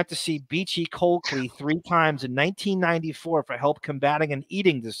 She went to see Beechy Colcough 3 times in 1994 for help combating an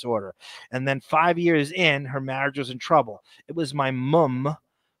eating disorder. And then 5 years in, her marriage was in trouble. It was my mum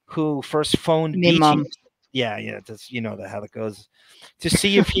who first phoned Beechy. Yeah, that's, you know how that goes. To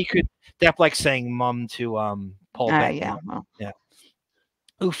see if he could, Depp like saying mum to Paul Bettany. Yeah.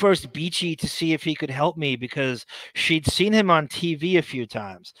 Who first Beechy to see if he could help me because she'd seen him on TV a few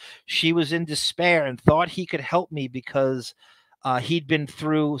times. She was in despair and thought he could help me because he'd been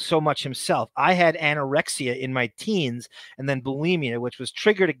through so much himself. I had anorexia in my teens and then bulimia, which was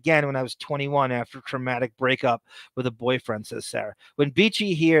triggered again when I was 21 after a traumatic breakup with a boyfriend, says Sarah. When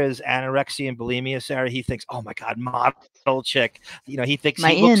Beechy hears anorexia and bulimia, Sarah, he thinks, oh my God, model chick. He thinks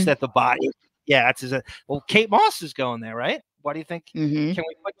he looks at the body. Yeah, that's his. Well, Kate Moss is going there, right? What do you think? Can we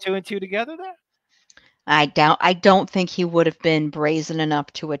put 2 and 2 together there? I don't think he would have been brazen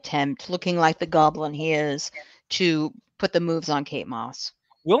enough to attempt, looking like the goblin he is, to put the moves on Kate Moss.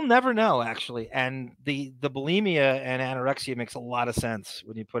 We'll never know, actually. And the bulimia and anorexia makes a lot of sense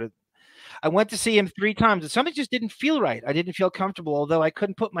when you put it. I went to see him 3 times, and something just didn't feel right. I didn't feel comfortable, although I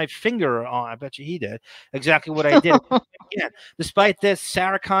couldn't put my finger on. I bet you he did exactly what I did. Again, despite this,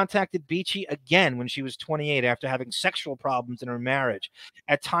 Sarah contacted Beechy again when she was 28 after having sexual problems in her marriage.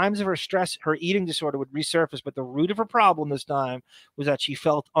 At times of her stress, her eating disorder would resurface, but the root of her problem this time was that she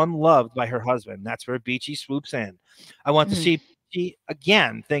felt unloved by her husband. That's where Beechy swoops in. I went to see Beechy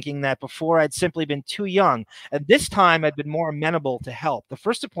again, thinking that before I'd simply been too young, and this time I'd been more amenable to help. The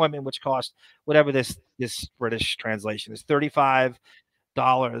first appointment, which cost whatever this British translation is, $35,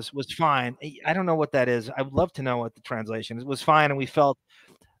 was fine. I don't know what that is. I would love to know what the translation is. It was fine, and we felt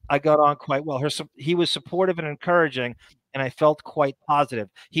I got on quite well. He was supportive and encouraging, and I felt quite positive.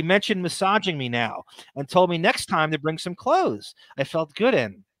 He mentioned massaging me now and told me next time to bring some clothes I felt good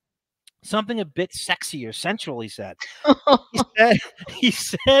in. Something a bit sexy or sensual, he said. He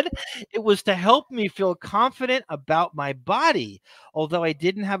said it was to help me feel confident about my body. Although I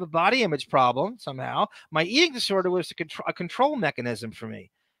didn't have a body image problem somehow, my eating disorder was a control mechanism for me,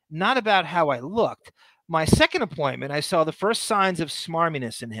 not about how I looked. My second appointment, I saw the first signs of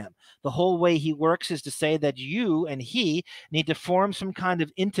smarminess in him. The whole way he works is to say that you and he need to form some kind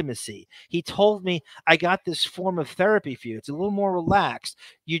of intimacy. He told me, I got this form of therapy for you. It's a little more relaxed.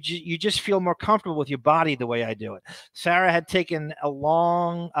 You just feel more comfortable with your body the way I do it. Sarah had taken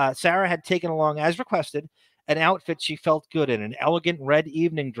along, as requested, an outfit she felt good in, an elegant red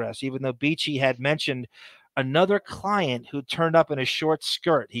evening dress, even though Beechy had mentioned another client who turned up in a short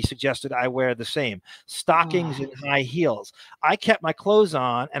skirt. He suggested I wear the same. Stockings and high heels. I kept my clothes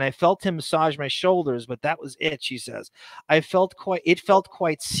on and I felt him massage my shoulders, but that was it, she says. It felt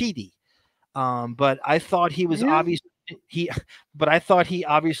quite seedy. But I thought he was obviously I thought he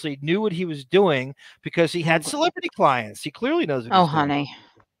obviously knew what he was doing because he had celebrity clients. He clearly knows what he's doing. Honey.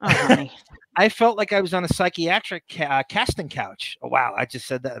 Oh, honey. I felt like I was on a psychiatric casting couch. Oh, wow. I just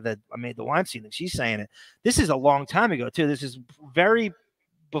said that I made the Weinstein thing. She's saying it. This is a long time ago, too. This is very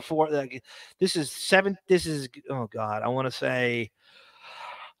before. Oh, God. I want to say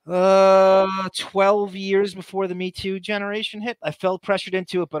 12 years before the Me Too generation hit. I felt pressured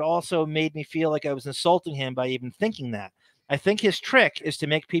into it, but also made me feel like I was insulting him by even thinking that. I think his trick is to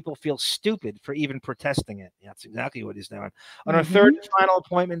make people feel stupid for even protesting it. Yeah, that's exactly what he's doing. On our third and final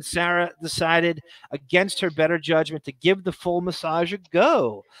appointment, Sarah decided against her better judgment to give the full massage a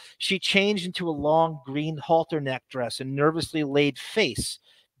go. She changed into a long green halter neck dress and nervously laid face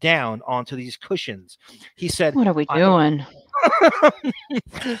down onto these cushions. He said, "What are we doing?"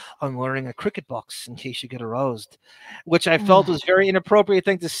 I'm wearing a cricket box in case you get aroused, which I felt was a very inappropriate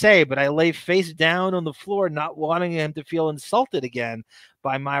thing to say, but I lay face down on the floor, not wanting him to feel insulted again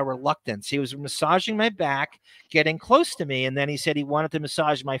by my reluctance. He was massaging my back, getting close to me, and then he said he wanted to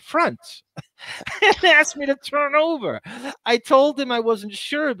massage my front and asked me to turn over. I told him I wasn't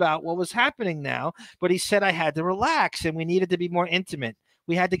sure about what was happening now, but he said I had to relax and we needed to be more intimate.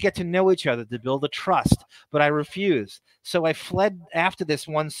 We had to get to know each other to build a trust, but I refused. So I fled after this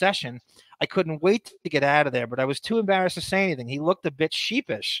one session. I couldn't wait to get out of there, but I was too embarrassed to say anything. He looked a bit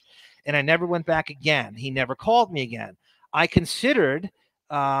sheepish, and I never went back again. He never called me again. I considered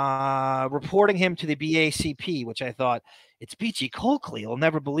reporting him to the BACP, which I thought, it's Beechy Colcough. He'll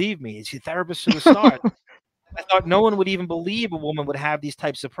never believe me. He's the therapist to the start. I thought no one would even believe a woman would have these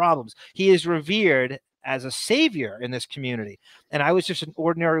types of problems. He is revered as a savior in this community. And I was just an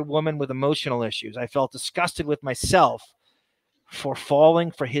ordinary woman with emotional issues. I felt disgusted with myself for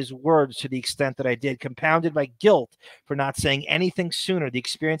falling for his words to the extent that I did, compounded by guilt for not saying anything sooner. The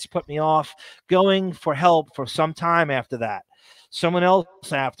experience put me off going for help for some time after that. Someone else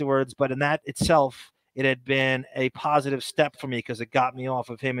afterwards, but in that itself, it had been a positive step for me because it got me off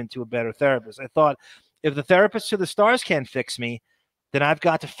of him into a better therapist. I thought, if the therapist to the stars can't fix me, then I've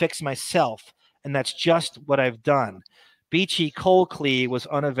got to fix myself. And that's just what I've done. Beechy Colcough was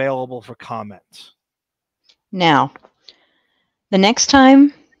unavailable for comment. Now, the next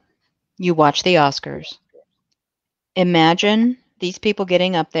time you watch the Oscars, imagine these people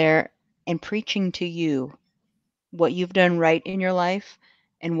getting up there and preaching to you what you've done right in your life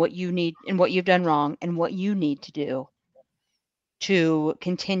and what you need and what you've done wrong and what you need to do to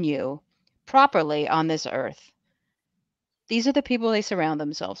continue properly on this earth. These are the people they surround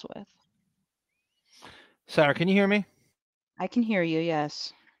themselves with. Sarah, can you hear me? I can hear you,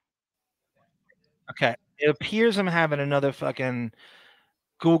 yes. Okay. It appears I'm having another fucking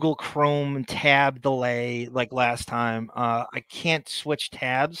Google Chrome tab delay like last time. I can't switch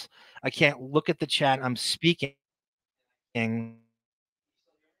tabs. I can't look at the chat. I'm speaking. I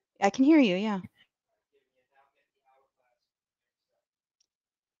can hear you, yeah.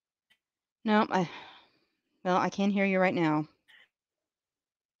 No, I can't hear you right now.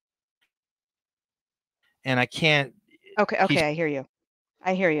 and I can't. Okay, I hear you.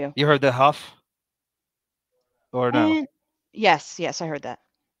 I hear you. You heard the huff? Or no? Yes, I heard that.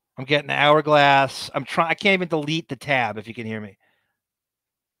 I'm getting the hourglass. I can't even delete the tab if you can hear me.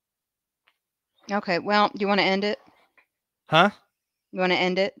 Okay, well, do you want to end it? Huh? You want to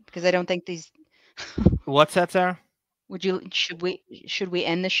end it? Because I don't think these... What's that, Sarah? Should we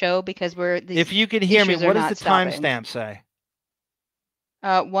end the show because if you can hear me, what does the timestamp say?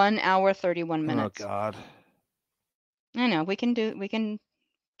 1 hour 31 minutes. Oh God. I know, we can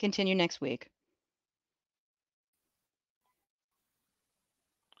continue next week.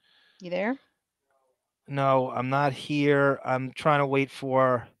 You there? No, I'm not here. I'm trying to wait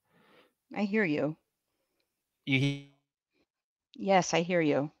for. I hear you. You. Yes, I hear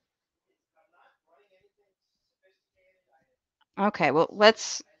you. Okay, well,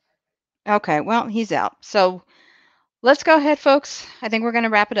 he's out. So let's go ahead, folks. I think we're going to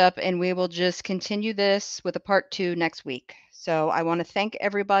wrap it up, and we will just continue this with a part 2 next week. So I want to thank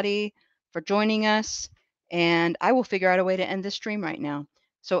everybody for joining us, and I will figure out a way to end this stream right now.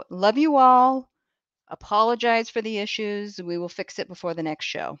 So love you all. Apologize for the issues. We will fix it before the next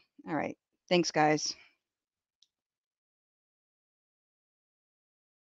show. All right. Thanks, guys.